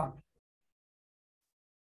ပြန်စမယ်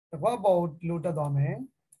တကွက်ပေါ်လိုတက်သွားမယ်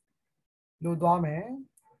လိုသွားမယ်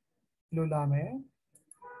လိုလာမယ်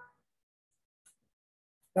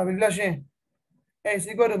ဒါ reflection h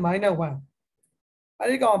equal to -1 အဲ့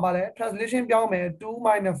ဒီကောင်ပါလဲ translation ပြောင်းမယ်2 -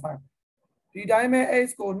 5ဒီတိုင်းပဲ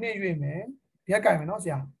h ကိုနှစ်ရွေ့မယ်ရက်ကြိုင်မယ်နော်ဆ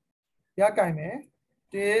ရာရက်ကြိုင်မယ်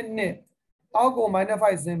1 2အောက်ကို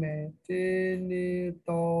 -5 ဆင်းမယ်1 2 3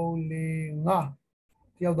 4 5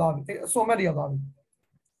တယောက်သွားပြီအစွန်မဲ့တယောက်သွားပြီ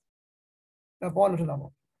ပေါ်လို့ထလာ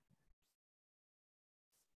ပေါ့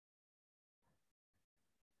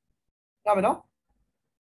ရမယ်နော်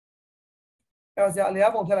အဲ့တော့ဆရာအ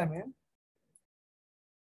လျားပုံဖြတ်လိုက်မယ်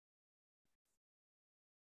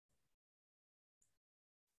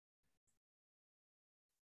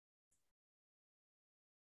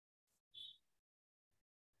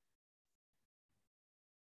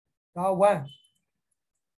ဒါ1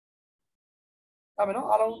အဲ့မယ်နော်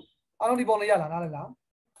အားလုံးဒီပုံလေးရလားနားလည်လား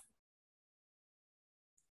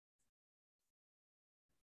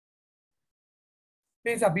ပြ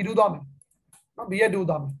င်စာ B2 သွားမယ်နော် B ရဲ့2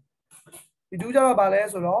သွားမယ် B2 ကျတော့ဗာလဲ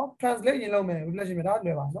ဆိုတော့ translate ရင်လုပ်မယ် reflection ပဲဒါ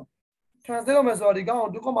လွယ်ပါနော် translate လုပ်မယ်ဆိုတော့ဒီကောင်ကို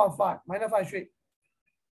 2,5 -5 ရွှေ့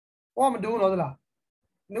ဟောမတူဘူးနော်သလား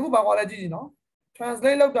ဒီခုဘာကွာလဲကြည့်ကြည့်နော်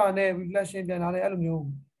translate လုပ်တာနဲ့ reflection ပြန်လာတယ်အဲ့လိုမျိုး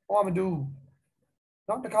ဟောမတူဘူး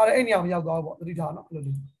နော်တခါလေအဲ့နေရာမရောက်သွားဘူးပေါ့သတိထားနော်အဲ့လို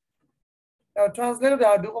လေးအဲ့ translate လုပ်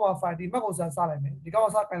တာ 2,5 ဒီမှတ်ကိုစလိုက်မယ်ဒီကောင်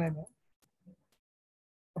ကိုစကန်လိုက်မယ်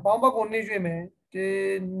အပေါင်းဘက်ကိုနှိမ့်ရွှေ့မယ်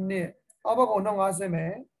1 2အောက်ဘက်ကိုနှုတ်5ဆင်းမ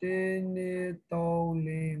ယ်1 2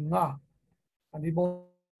 3 4 5ဒီပုံ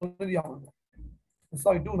လေးရအောင်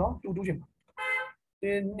sorry 2နော်2ချင်းပါ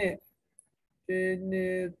1 2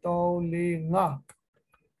 1 2 3 4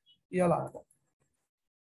 5ရလာတော့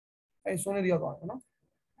အဲ့ဆုံးလေးရောက်သွားတယ်နော်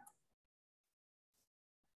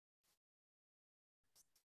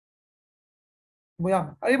ဘယ်ရမ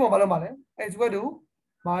လဲအဲ့ဒီပုံဘာလို့မလဲ x equal to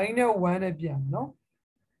 -1 နဲ့ပြန်နော်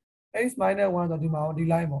x - 1ဆိုဒီမှာဒီ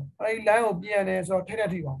line ပေါ့အဲ့ဒီ line ကိုပြန်တယ်ဆိုတော့ထိတ်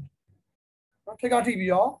ထိပါနော်ထိတ်ကထိ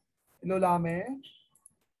ပြီးတော့ဒီလိုလာမယ်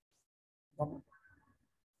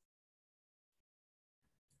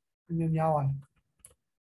မြင်များသွားတယ်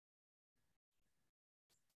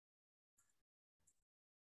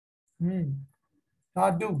ဒါ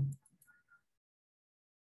2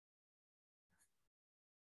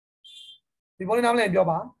ဒီပုံလေးနားမလည်ပြော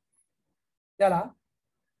ပါရလား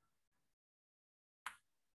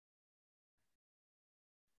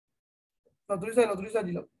တော့သူစက်ကြ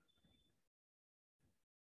ည့်လို့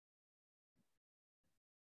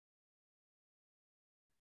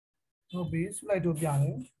ဟုတ်ပြီစလိုက်တော့ပြတ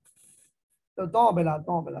ယ်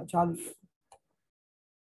တော့ပဲလားချားလို့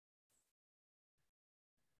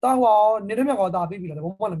တော့ဟောနေတော့မြကောတာပြီးပြီလား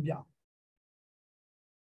ဘုံမလည်းမပြ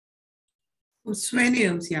ဟိုဆွဲနေ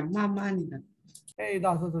တော့ဆရာမှားနေတာ အေး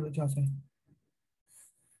ဒါဆိုချားဆွဲ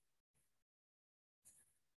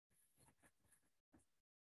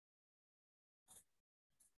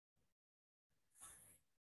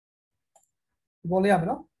ဒီပုံလေးရမယ်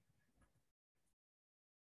နော်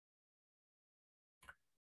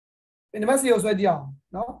ဒီနံပါတ် C ကိုဆွဲကြည့်အောင်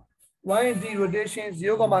နော် 1D rotation 0,0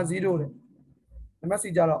တဲ့နံပါတ် C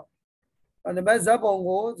ကြတော့နံပါတ် Z ပုံ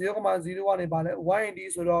ကို 0,0 ကနေပါလဲ 1D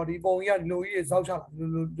ဆိုတော့ဒီပုံကြီးကလိုကြီးတွေစောက်ချလာ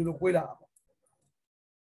ဒီလိုခွေးလာတာပေါ့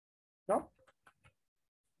နော်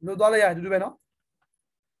လိုသွားလိုက်ရအတူတူပဲနော်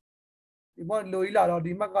ဒီပုံလိုကြီးလာတော့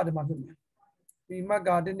ဒီမှတ်ကဒီမှာဖြစ်မယ်ဒီမှတ်က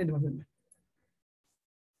1 2ဒီမှာဖြစ်မယ်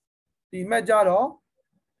ဒီမှတ်ကြတော့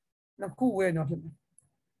နှစ်ခုဝဲတော့ဖြစ်မယ်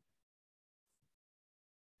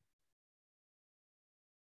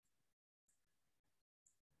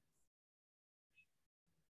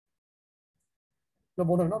လို့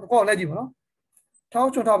ပုံတော့နော်ကောက်လက်ကြည့်ပါနော်ထော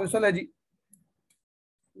က်ချုံထောက်ပြီးဆွဲလက်ကြည့်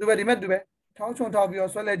ဒီပဲဒီမဲ့ဒီပဲထောက်ချုံထောက်ပြီး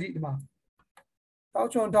တော့ဆွဲလက်ကြည့်ဒီမှာထောက်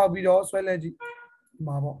ချုံထောက်ပြီးတော့ဆွဲလက်ကြည့်ဒီ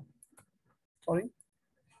မှာပေါ့ sorry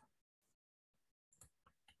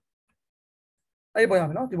အဲ့ဒီပုံရ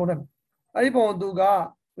မယ်နော်ဒီပုံထက်အဲ့ဒီပုံသူက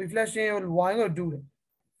reflection ကို y ကို2တယ်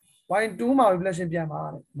y 2မှာ reflection ပြန်ပါ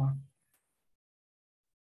တဲ့ဒီမှာ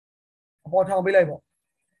အပေါ်ထောင်ပေးလိုက်ပေါ့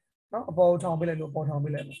နော်အပေါ်ထောင်ပေးလိုက်လို့အပေါ်ထောင်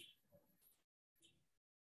ပေးလိုက်ပေါ့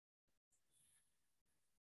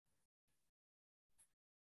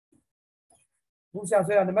ဘူးဆရာ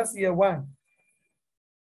ဆွဲရနံပါတ် C ရဲ့1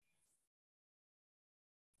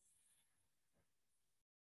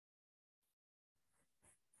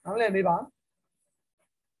အောင်လည်းမေးပါနံ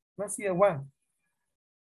ပါတ် C ရဲ့1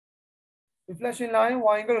 reflection line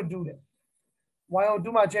y ကို2တယ် y ကို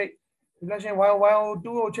2မှာချိန် reflection y ကို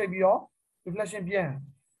2ကိုချိန်ပြီးတော့ reflection ပြန်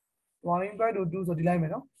y ကို2ဆိုဒီလိုက်မ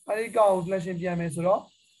ယ်နော်အဲ့ဒီကောင် reflection ပြန်မယ်ဆိုတော့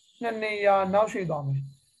နှစ်နေရာနောက်ရွှေ့သွားမယ်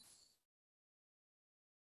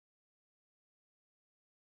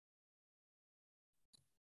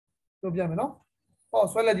တို့ပြန်မယ်နော်ဟော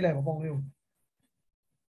ဆွဲလက်ကြည့်လိုက်ပါပုံလေးကို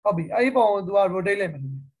ဟုတ်ပြီအဲ့ဒီပုံကို तू က rotate လိုက်မယ်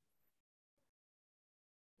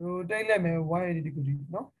rotate လိုက်မယ်180 degree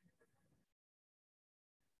နော်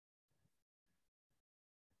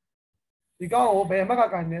ဒီကောင်ကိုဘယ်မှတ်က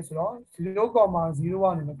ကန်နေဆိုတော့ 0,0 က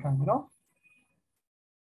နေမှကန်မယ်နော်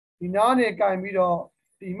ဒီနားနေကန်ပြီးတော့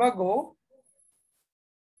ဒီမှတ်ကို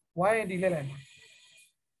180လှည့်လိုက်မယ်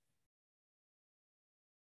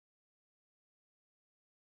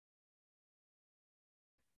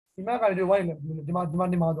ဒီမှတ်ကနေ180ဒီမှာ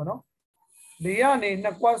ဆိုနော်4ကနေ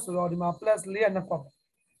2ကွက်ဆိုတော့ဒီမှာ plus 4က2ကွက်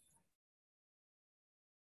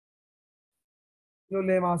လို့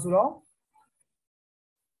လဲမှာဆိုတော့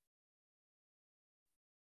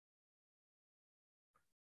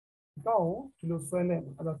တော့ဒီလိုဆွဲလဲ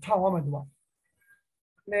အဲ့တော့ထောင်ရမယ်သူက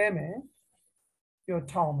လဲမယ် ပြီးတော့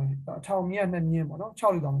ထောင်မယ်ထောင်မြင့်နဲ့မြင့်ပေါ့နော်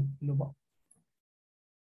6လေးတောင်းလို့ပေါ့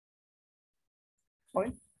sorry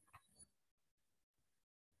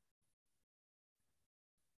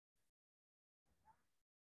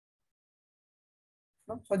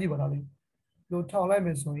နော်ဆွဲကြည့်ပါလားလေလို့ထောင်လိုက်မ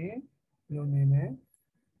ယ်ဆိုရင်ဒီလိုနေမယ်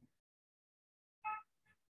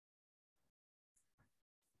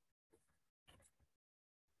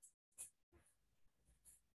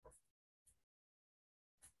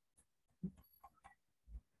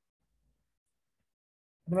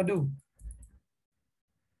နံပါတ်2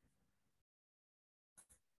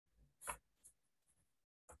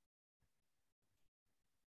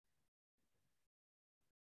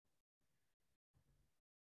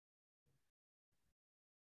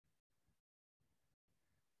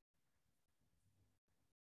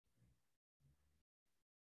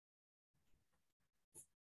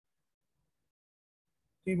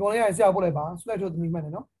ဒီပုံလေးကဆရာပို့လိုက်ပါဆွဲထုတ်သမီးမှတ်တ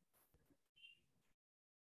ယ်နော်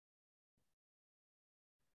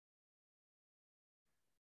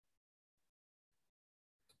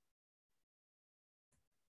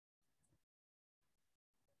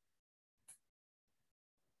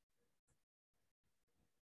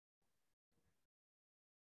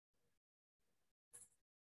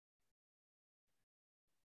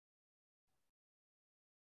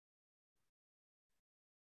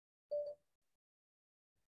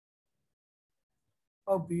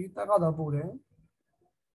ဟုတ်ပြီတက်ကတော့ပို့တယ်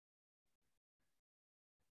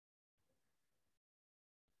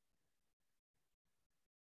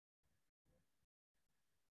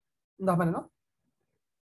ဒါမှန်တယ်နော်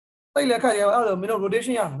ပိတ်လည်းခတ်ရဲအဲ့လိုမင်းတို့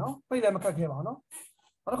rotation ရမယ်နော်ပိတ်လည်းမခတ်ခဲပါဘူးနော်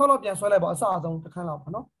နောက်တစ်ခါတော့ပြန်ဆွဲလိုက်ပါအစအဆုံးတစ်ခန်းလောက်ပါ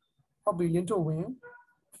နော်ဟုတ်ပြီလင်းထုတ်ဝင်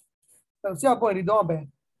ဆရာပွင့်ဒီတော့ပဲ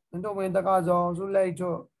လင်းထုတ်ဝင်တက်ကကြောစုလိုက်ထု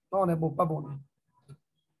တ်တော့လည်းပို့ပတ်ပုံနေ ဆ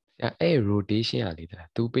ရာအဲ့ rotation ရလေတလား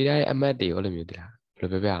သူပေးထားတဲ့အမှတ်တွေရောလိုမျိုးတလားဘယ်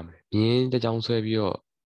လိုပြောပြရမလဲမြင်းတစ်ကြောင်းဆွဲပြီးတော့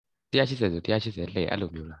180ဆို180လှည့်အဲ့လို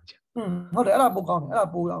မျိုးလားဆရာ ဟုတ်တယ်အဲ့ဒါပို့ကောင်းတယ်အဲ့ဒါ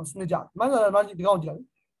ပို့အောင်စနစ်ကြမှန်တယ်မှန်ဒီကောင်းကြည့်လိုက်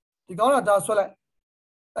ဒီကောင်းကဒါဆွဲလိုက်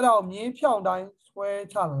အဲ့ဒါကိုမြင်းဖြောင်းတိုင်းဆွဲ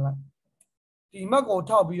ချလိုက်ဒီမက်ကို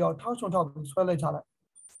ထောက်ပြီးတော့ထောက်ချွန်ထောက်ပြီးဆွဲလိုက်ချလိုက်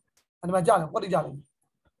အဲ့ဒီမှာကြာတယ်ကွက်တိကြတယ်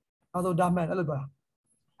အဲဆိုဒါမှန်အဲ့လိုပြောတာ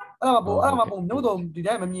အဲ့ဒါမှပို့မျိုးတော့ဒီ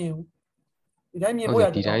တိုင်းမမြင်ဘူးဒီတိုင်းမြင်ဖို့ရတ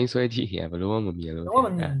ယ် ဒီတိုင်းဆွဲကြည့်ရင်ဘယ်လိုမှမမြင်လို့ တော့မ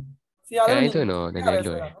မြင်ဆရာလည်း ဆိုတော့နည်းနည်း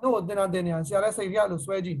လွယ် တို့တင်တာတင်နေဆရာလည်းစိတ်ပြလို့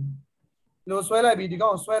ဆွဲကြည့်လို့ဆွဲလိုက်ပြီးဒီကော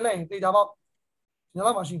င်ဆွဲလိုက်ရင်တေချာပေါက်ည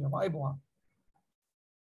လောက်မှရှိမှာပါအဲ့ပုံက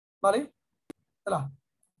ပါလေဟဲ့လား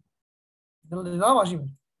ဒီလောက်မှရှိမှာ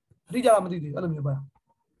အတိအကျတော့မသိသေးဘူးအဲ့လိုမျိုးပဲ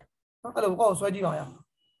နော်အဲ့လိုကောက်ဆွဲကြည့်ပါရ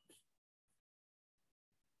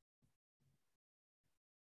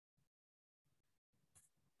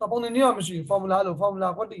တော့ပုံနေနေရမရှိဘူး formula လို့ formula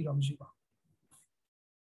ကွက်တီတော့မရှိပါ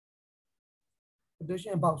ဘူး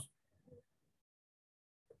rotation box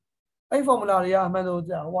အဲ့ formula တွေကအမှန်ဆို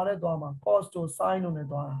ကြာဟိုဟာနဲ့သွားမှာ cos တို့ sin တို့နဲ့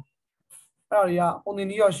သွားတာအဲ့ဒါတွေကပုံနေ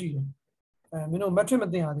နေရရှိတယ်မင်းတို့ metric မ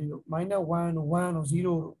တင်ရသေးလို့ -1 တို့1တို့0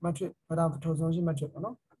တို့ metric ဒါတော့ translation metric ပေါ့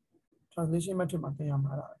နော် translation metric မှာတင်ရ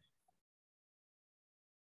မှာလား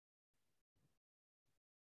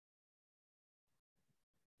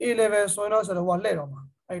A level ဆိုရင်တော့ဆိုတော့ဟိုကလှည့်တော့မှာ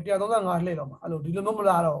အဲ့135လှည့်တော့မှာအဲ့လိုဒီလိုမျိုးမ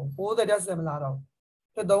လာတော့ဘူး60တက်ဆက်မလာတော့ဘူး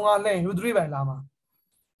135လှည့်ရင် √3 ပဲလာမှာ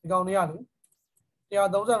ဒီကောင်တွေကလေ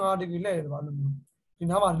135 degree လှည့်တယ်ပေါ့အဲ့လိုမျိုးဒီ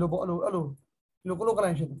နားမှာဒီလိုပေါ့အဲ့လိုဒီလိုကလုတ်က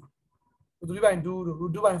လိုက်ဖြစ်နေမှာ √3/2 တို့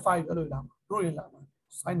 √2/5 အဲ့လိုလာမှာ √3 လာမှာ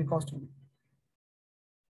sin and cos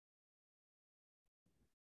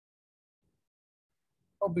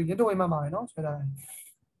ဟုတ်ပြီရတော့ဝင်မှမှာပဲเนาะဆွဲထားတယ်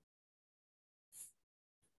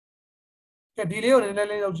ကဲဒီလေးကိုနည်းနည်း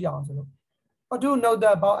လေးလုပ်ကြည့်အောင်ဆိုလို့ But do note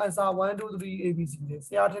that about answer 1 2 3 ABC ဆ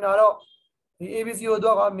ရာထင်တာတော့ဒီ ABC ကို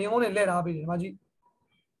တော့ကမင်းကုန်းနဲ့လှည့်ထားပေးတယ်ဒီမှာကြည့်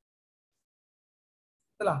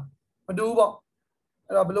ဟုတ်လားမတူဘူးပေါ့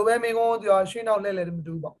အဲ့တော့ဘယ်လိုပဲမင်းကုန်းသူကရှင်းနောက်လှည့်လဲမ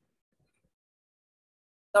တူဘူးပေါ့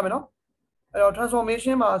ဒါမယ်နော်အဲ့တော့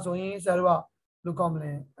transformation မှာဆိုရင်ဆရာတို့ကဘယ်လိုကောင်းမ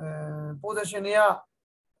လဲposition တွေက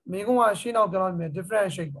မင်းကုန်းကရှင်းနောက်ပြောင်းလိုက်မယ် different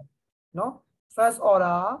shape ပေါ့နော် first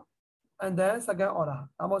order and then second order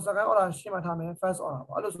ဒါမှမဟုတ် second order ရှင်းမှထားမယ် first order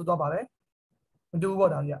ပေါ့အဲ့လိုဆိုတော့ပါတယ်မတူဘူး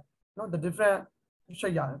ပေါ့ဒါကြီးကနော် the different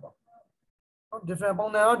shape ရတယ်ပေါ့နော် different ပုံ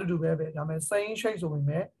စံတော့တူတူပဲဒါပေမဲ့ same shape ဆိုပေ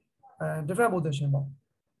မဲ့ different position ပေါ့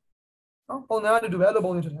နော်ပုံစံကတူတူပဲအဲ့လို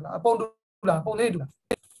ပုံစံထင်လားအပုံတူလားပုံလေးတူလား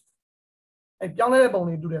အဲ့ပြောင်းလဲတဲ့ပုံ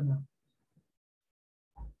လေးတူတယ်မလား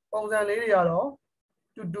ပုံစံလေးတွေကတော့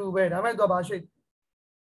တူတူပဲဒါပေမဲ့တော့ဘာ shape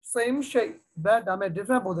same shape but ဒါပေမဲ့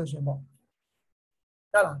different position ပေါ့ဟု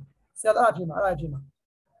တ်လားဆရာအဲ့ဒါဖြစ်မှာအဲ့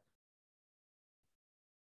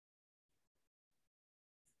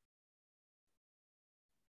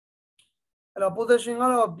တော့ position က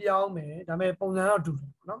တော့ပြောင်းမယ်ဒါပေမဲ့ပုံစံတော့တူတ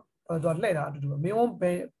ယ်နော်အဲ့တော့လှည့်တာအတူတူပဲမင်းကုန်း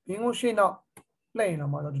ရှေ့နောက်လှည့်ရင်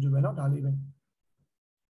တော့မှတော့တူတူပဲနော်ဒါလေးပဲ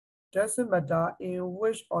doesn't matter in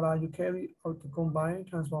which order you carry out the combined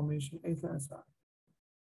transformation x and s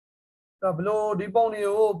ဒါဘလို့ဒီပုံတွေ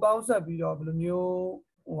ကိုပေါင်းဆက်ပြီးတော့ဘယ်လိုမျိုး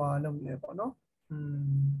ဟိုဟာလုပ်နေလဲပေါ့နော်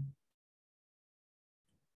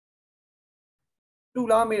တူ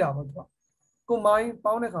လားမေးတာပေါ့သူက combine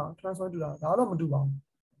ပေါင်းတဲ့အခါ transform တူလားဒါတော့မတူပါ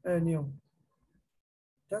ဘူးnew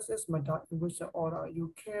does it matter in which order you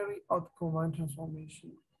carry out the combined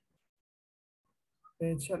transformation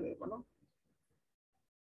ချက်လေပေါ့နော်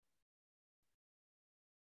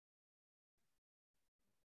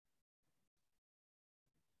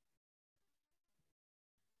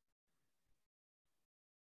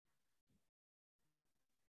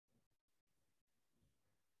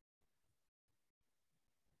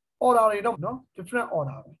order တွေတော့နော် different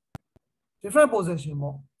order ပဲ different position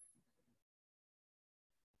ပေါ့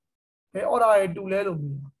ဘယ် order တွေတူလဲလို့မြ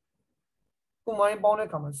င်တာ combine ပေါင်းတဲ့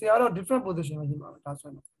အခါမှာဆရာတော့ different position ပဲရေးမှာပဲဒါဆို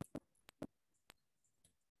ရင်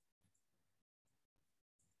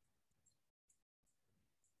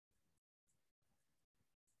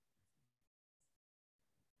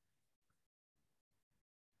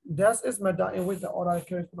does is matter in which the order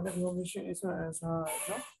carries combined transformation is as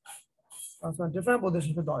နော်ဆိုတော့ different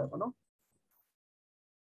position ဖြစ်သွားတယ်ပေါ့နော်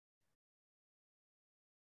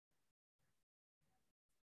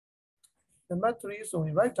Number 3 so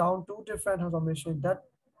we write down two different transformations that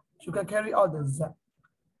you can carry out the z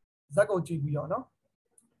ကိုကြည့်ပြီးတော့နော်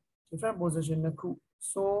different position နှစ်ခု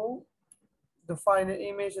so the final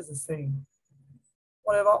image is the same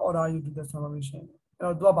whatever order you do the transformation အဲ့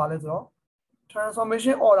တော့သူကဘာလဲဆိုတော့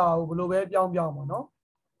transformation order ကိုဘယ်လိုပဲပြောင်းပါနော်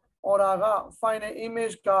order က final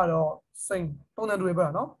image ကတော့ same ပုံစံတူပဲ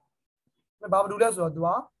ပေါ့နော်ဘာမတူလဲဆိုတော့သူက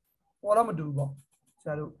ဟောတော့မတူဘူးပေါ့ဆ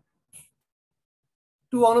ရာတို့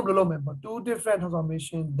two အောင်လို့ဘယ်လိုလုပ်မလဲပေါ့ two different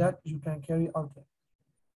transformation that you can carry out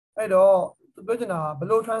အဲ့တော့သူပြောချင်တာဘယ်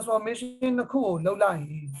လို transformation တစ်ခုကိုလုပ်လိုက်ရ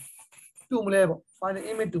င်တူမလဲပေါ့ final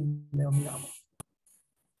image တူမလဲမရဘူး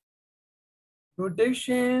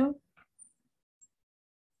rotation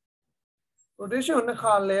ကိုနှစ်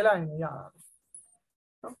ခါလဲလိုက်ရင်ရတာ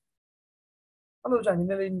နော်အဲ့လိုကြာနည်း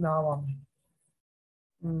နည်းလေးနားပါမယ်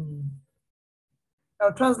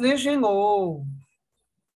အဲ့ translation ကို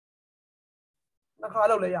နှစ်ခါ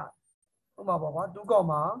လုပ်လဲရတယ်ဥပမာပေါ့ကွာ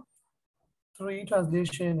2,3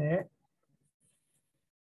 translation နဲ့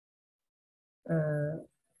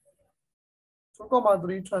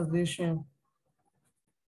2,3 translation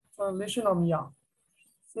တော့မရ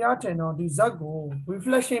ဆရာထင်တော့ဒီဇက်ကို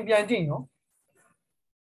reflection ပြန်ကြည့်နော်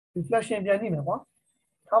reflection ပြန်ကြည့်မယ်ကွာ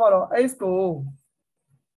ထားပါတော့ x ကို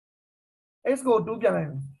 2ပြန်လိုက်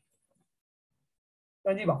မယ်ပြ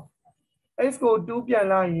န်ကြည့်ပါ x ကို 2ပြန်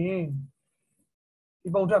လိုက်ရင်ဒီ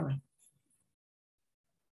ပုံထွက်မယ်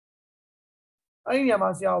အဲ့ဒီနေရာမှာ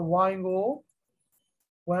ဆရာ y ကို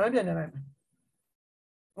1ပြန်လိုက်မယ်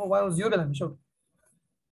ဟို y ကို0ပြန်လိုက်မယ်ရှုပ်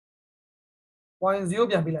y 0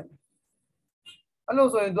ပြန်ပေးလိုက်မယ်အဲ့လို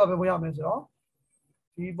ဆိုရင်သူကဘယ်ပုံရမလဲဆိုတော့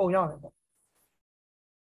ဒီပုံရမယ်ပေါ့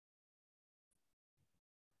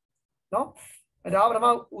နော်အဲ့ဒါကပထမ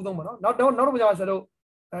ဦးဆုံးပေါ့နော်နောက်တစ်ပုံကြပါဆရာတို့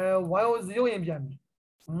y ကို0ရင်ပြန်ပြီ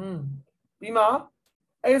ပြီးမှ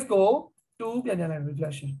x ကို2ပြန်လိုက်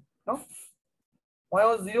reflection နော် y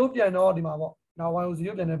ကို0ပြန်တော့ဒီမှာပေါ့ဒါ y ကို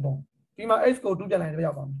0ပြန်တဲ့ပုံပြီးမှ x ကို2ပြန်လိုက်တော့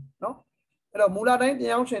ရောက်ပါမယ်နော်အဲ့တော့မူလတိုင်းပြ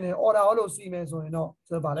န်အောင်ရှင်တဲ့ order လို့စီမယ်ဆိုရင်တော့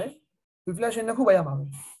ဆိုပါလေ reflection တစ်ခုပဲရမှာပဲ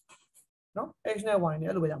နော် x နဲ့ y နဲ့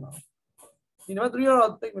အဲ့လိုပဲရမှာဒီနံပါတ်3က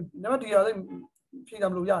တော့နံပါတ်2ကတော့ဖြည့်တာ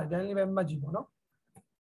မလို့ရတယ်တိုင်းလေးပဲမှတ်ကြည့်ပေါ့နော်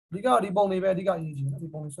အဓိကဒီပုံတွေပဲအဓိကအရေးကြီးတယ်ဒီ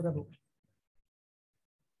ပုံတွေဆွဲတတ်ဖို့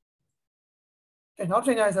ကဲနောက်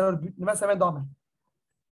ချိန်ကျရင်ဆိုတော့နံပါတ်7သွားမယ်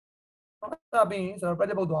နော်အဲ့ဒါပြီးရင်ဆိုတော့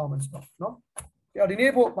practice ပုတ်သွားအောင်မယ်ဆိုတော့နော်ကဲဒီ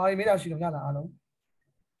နေ့ဖို့ဘာတွေမေးတာရှိတော့ရလားအားလုံး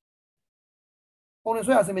ပုံတွေ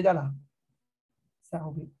ဆွဲရအဆင်ပြေကြလားဆက်ဟု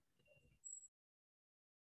တ်ပြီ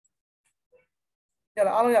ရ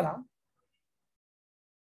လားအားလုံးရလား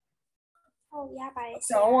ဟုတ်ရပါတယ်ဆ ဆ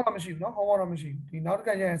ရာ ရာ ဟောတော့မရှိဘူးเนาะဟောတော့မရှိဘူးဒီနောက်တစ်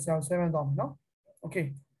ခါကျရင်ဆရာ7သွားမယ်เนาะโอเค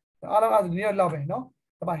အားလုံးအဲ့ဒီနေ့လောက်ပဲเนาะ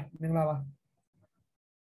ဘိုင်မင်္ဂလာပါ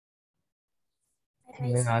မ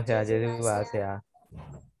င်္ဂလာဆရာကျေးဇူးပါဆရာ